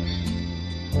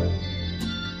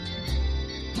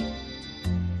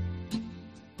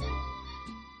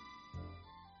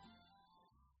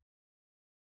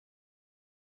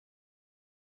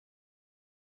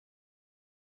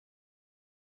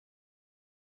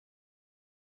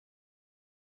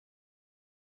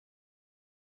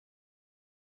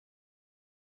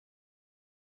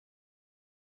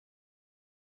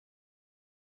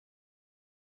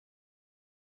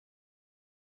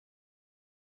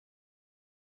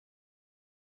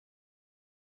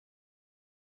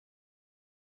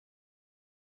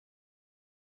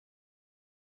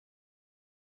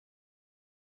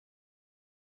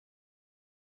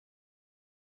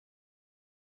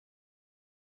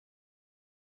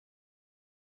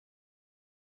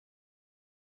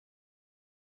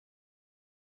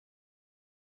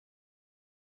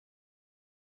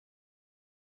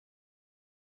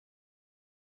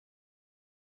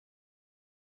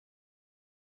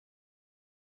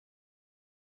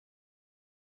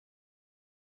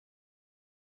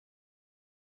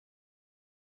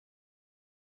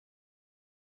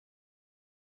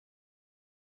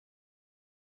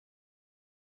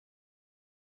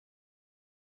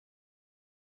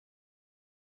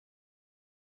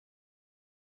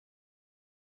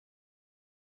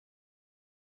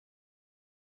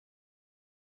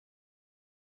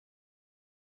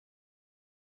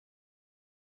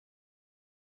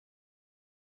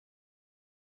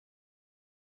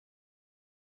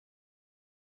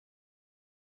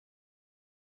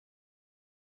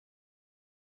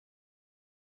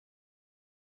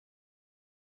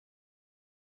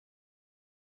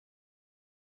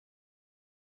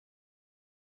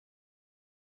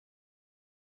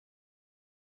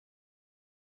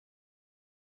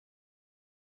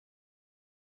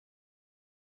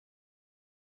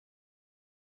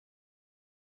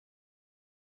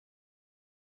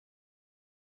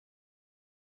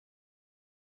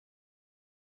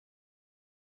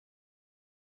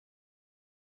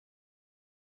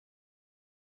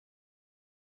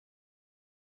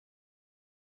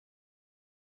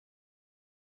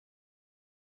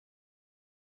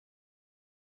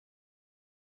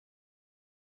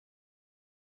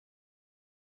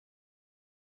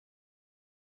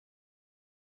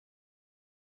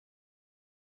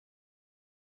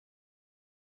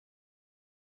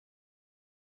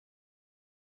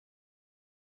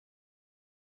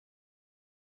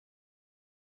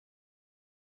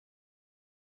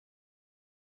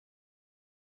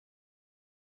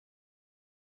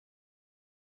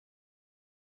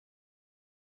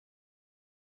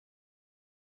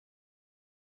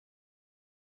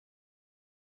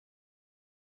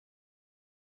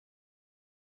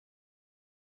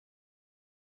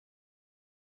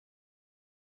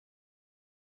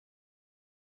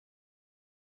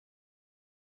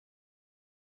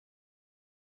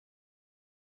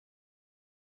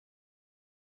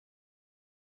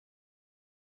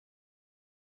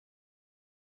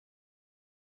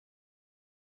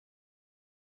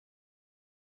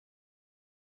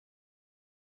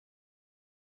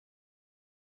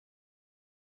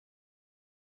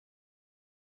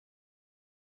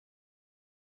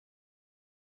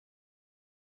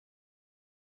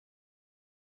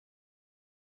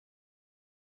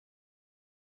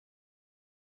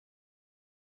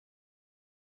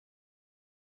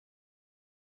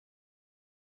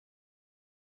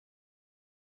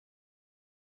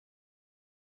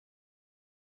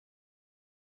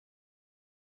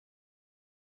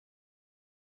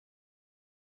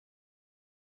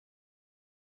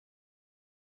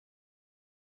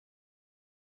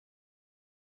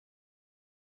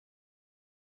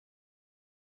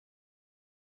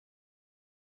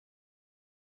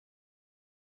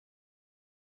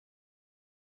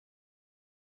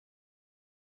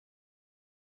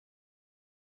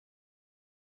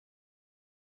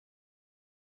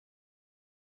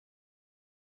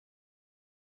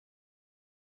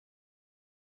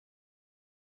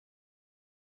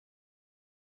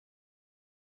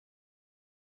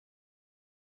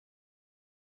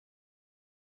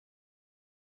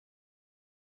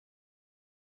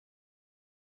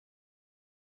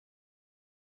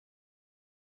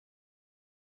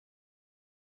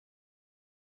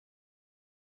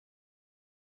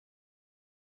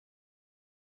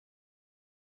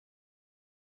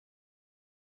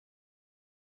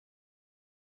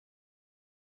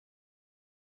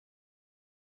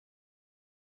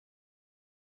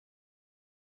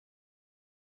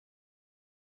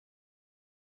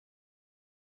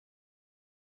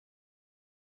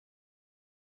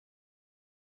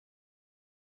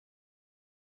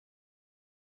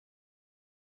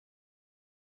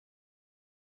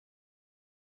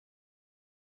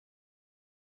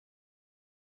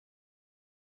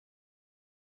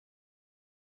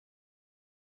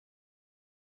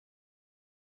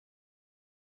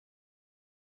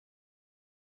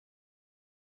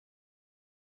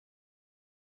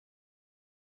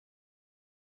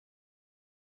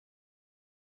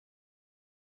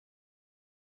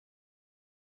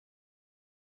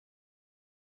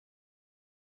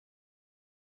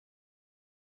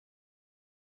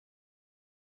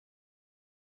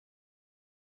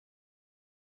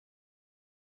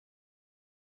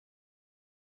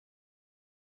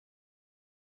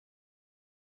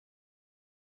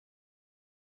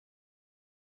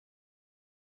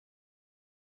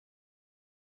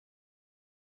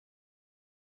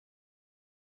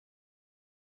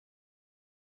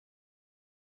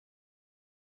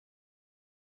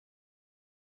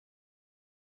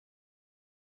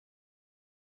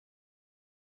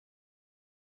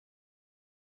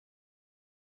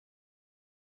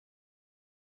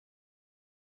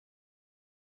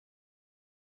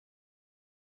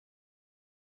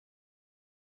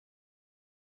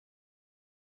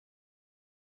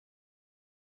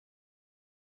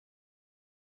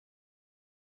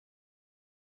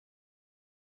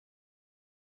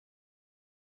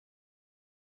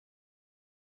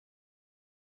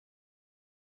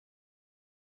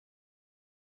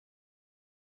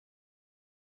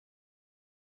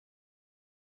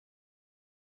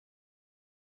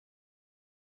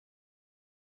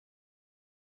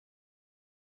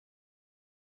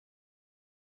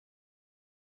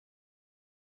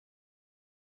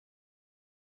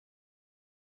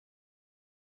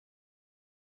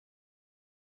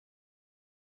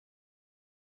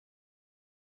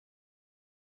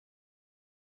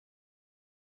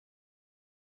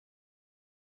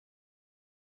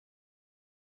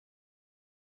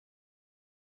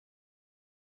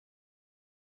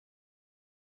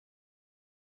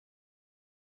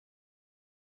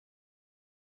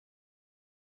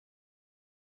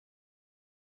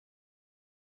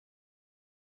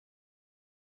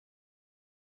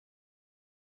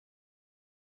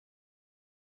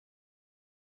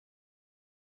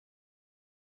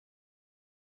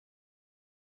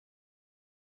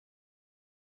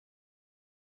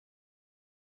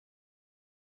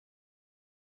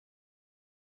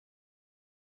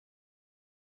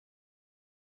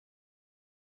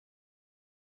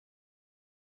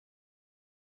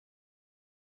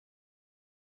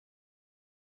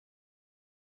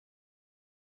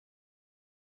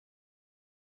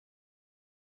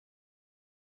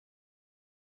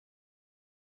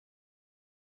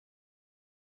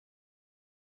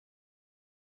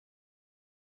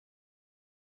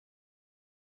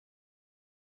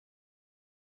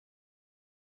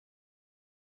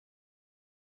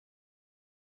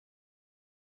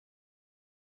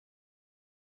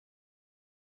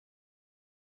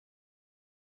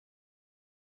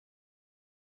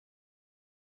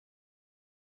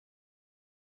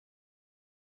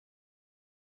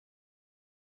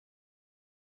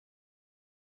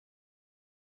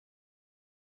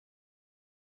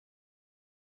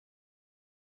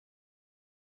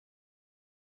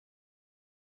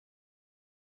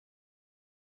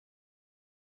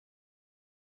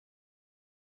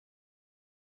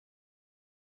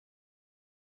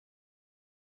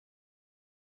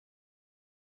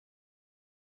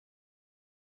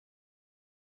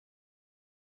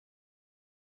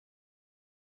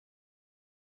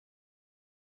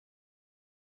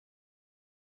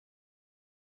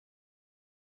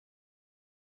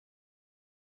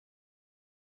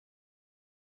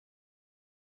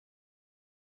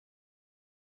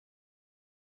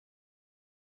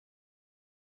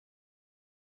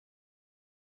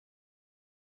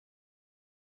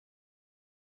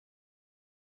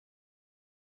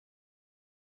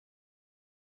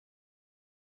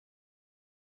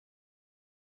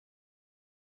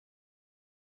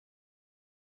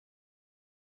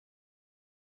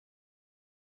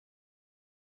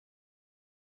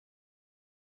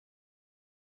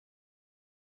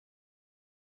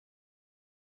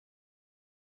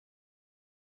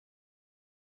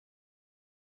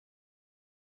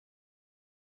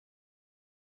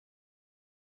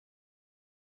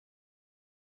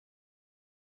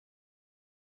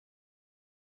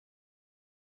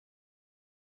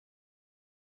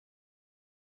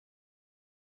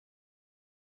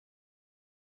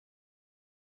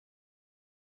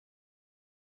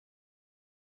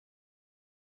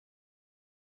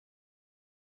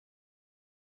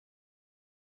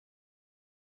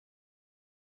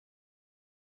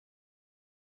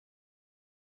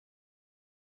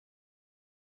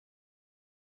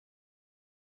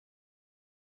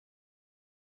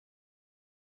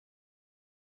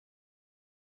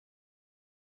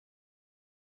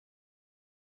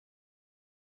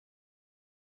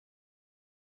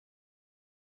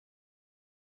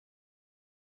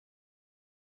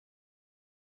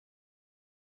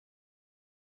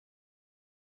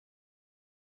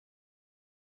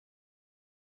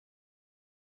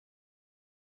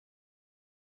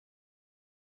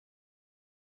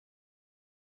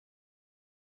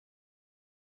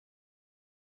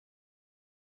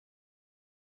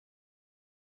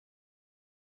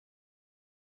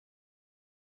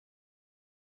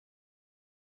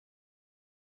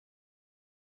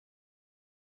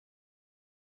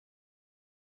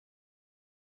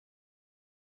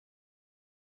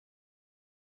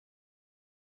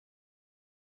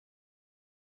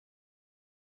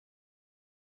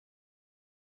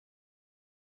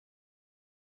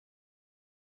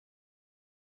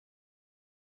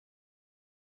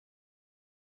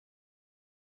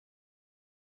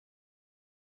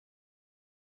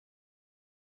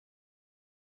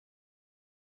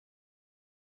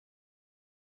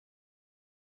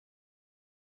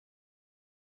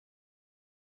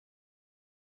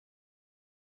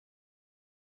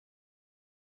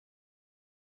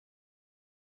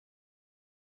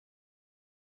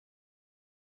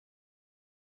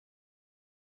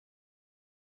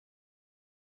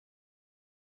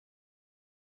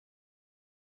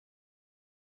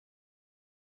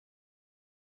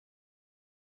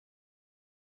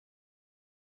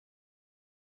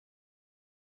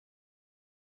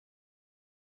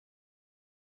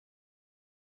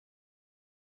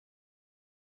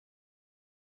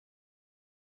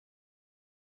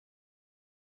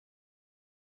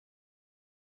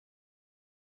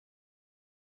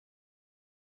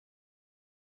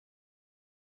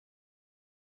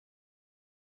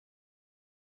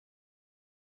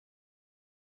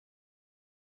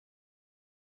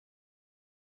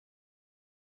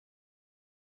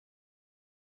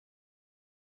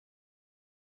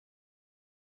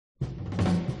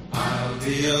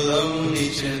 be alone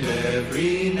each and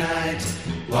every night.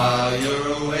 While you're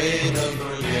away, don't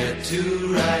forget to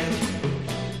write.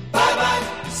 Bye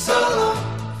bye, so long,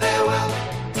 farewell.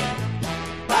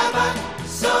 Bye bye,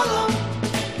 so long.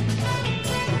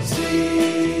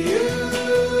 See you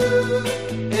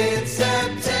in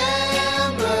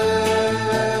September.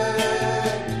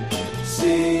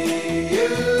 See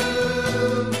you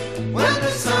when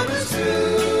the summer's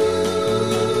through.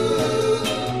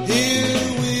 Here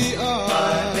we are,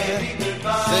 Bye, baby,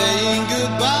 goodbye. saying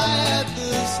goodbye at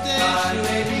the station. Bye,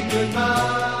 baby, goodbye.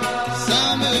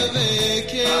 Summer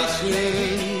vacation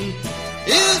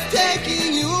is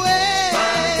taking you away.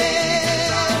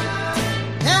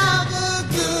 Have a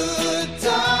good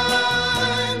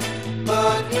time,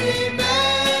 But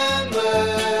remember,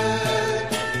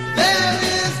 there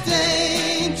is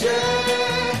danger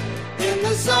in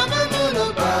the summer moon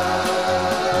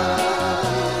above,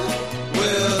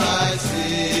 Will I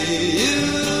see you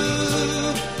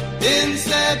in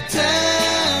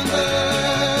September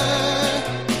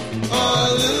or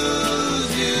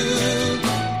lose you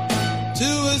to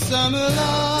a summer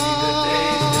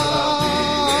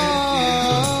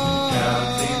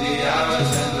counting the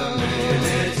hours and the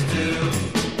minutes too.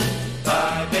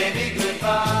 Bye, baby, goodbye.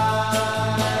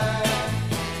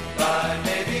 Bye,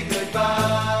 baby, goodbye.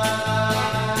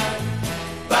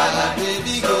 Bye,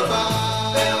 baby,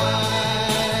 goodbye.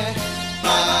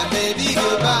 Bye, baby,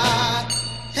 goodbye.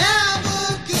 Have a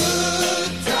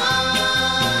good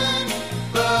time,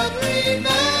 But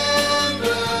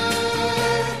remember,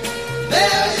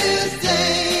 there is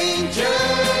danger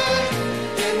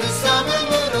in the summer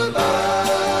moon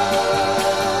above,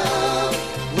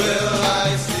 Will I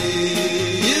see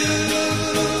you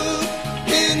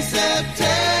in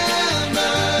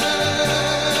September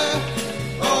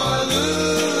or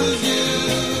lose you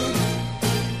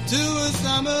to a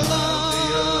summer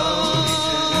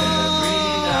every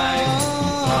night.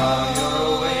 While you're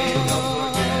away, don't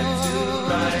forget to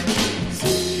write.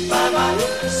 Bye bye,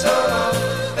 so long,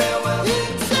 farewell.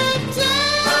 in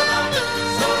September?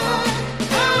 So long,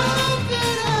 How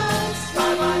could I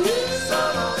bye bye, see so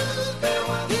you long,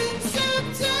 farewell. in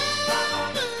September?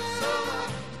 So long,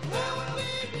 farewell.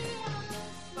 Baby,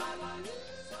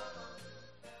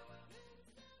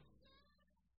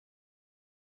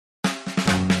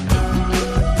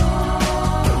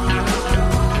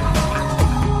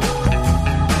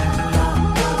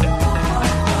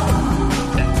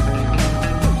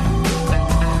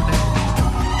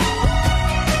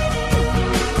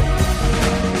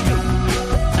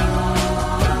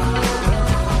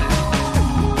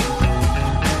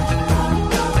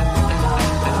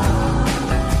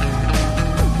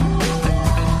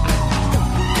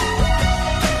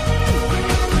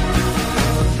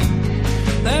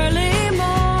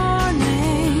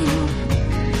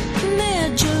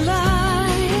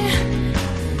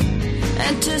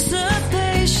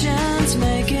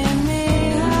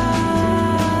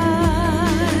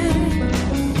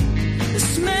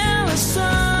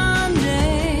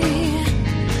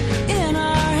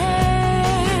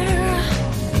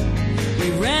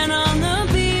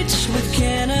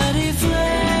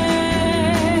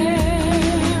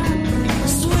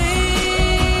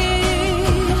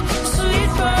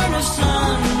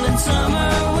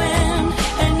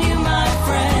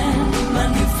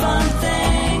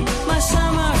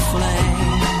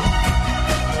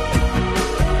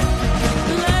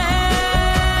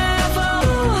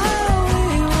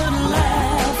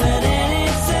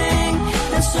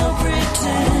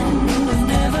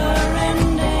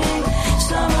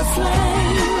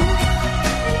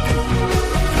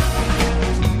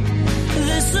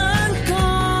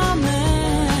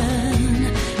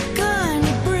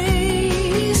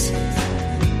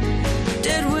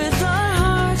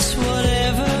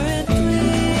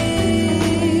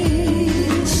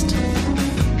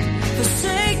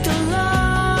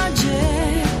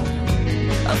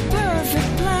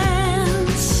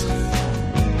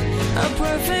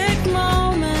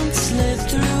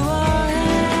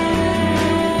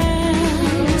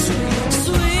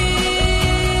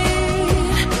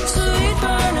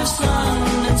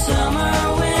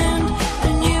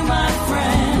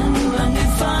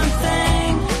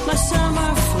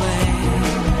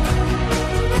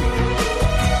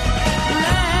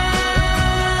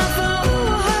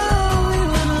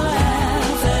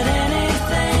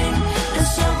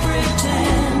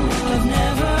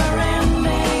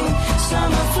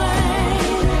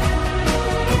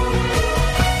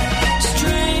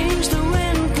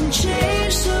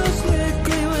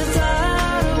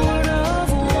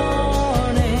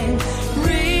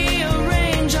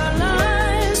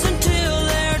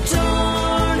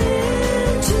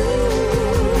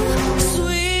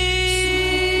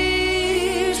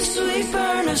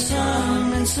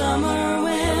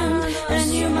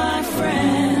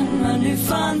 friend, my new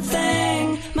fun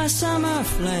thing, my summer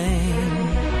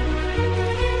flame.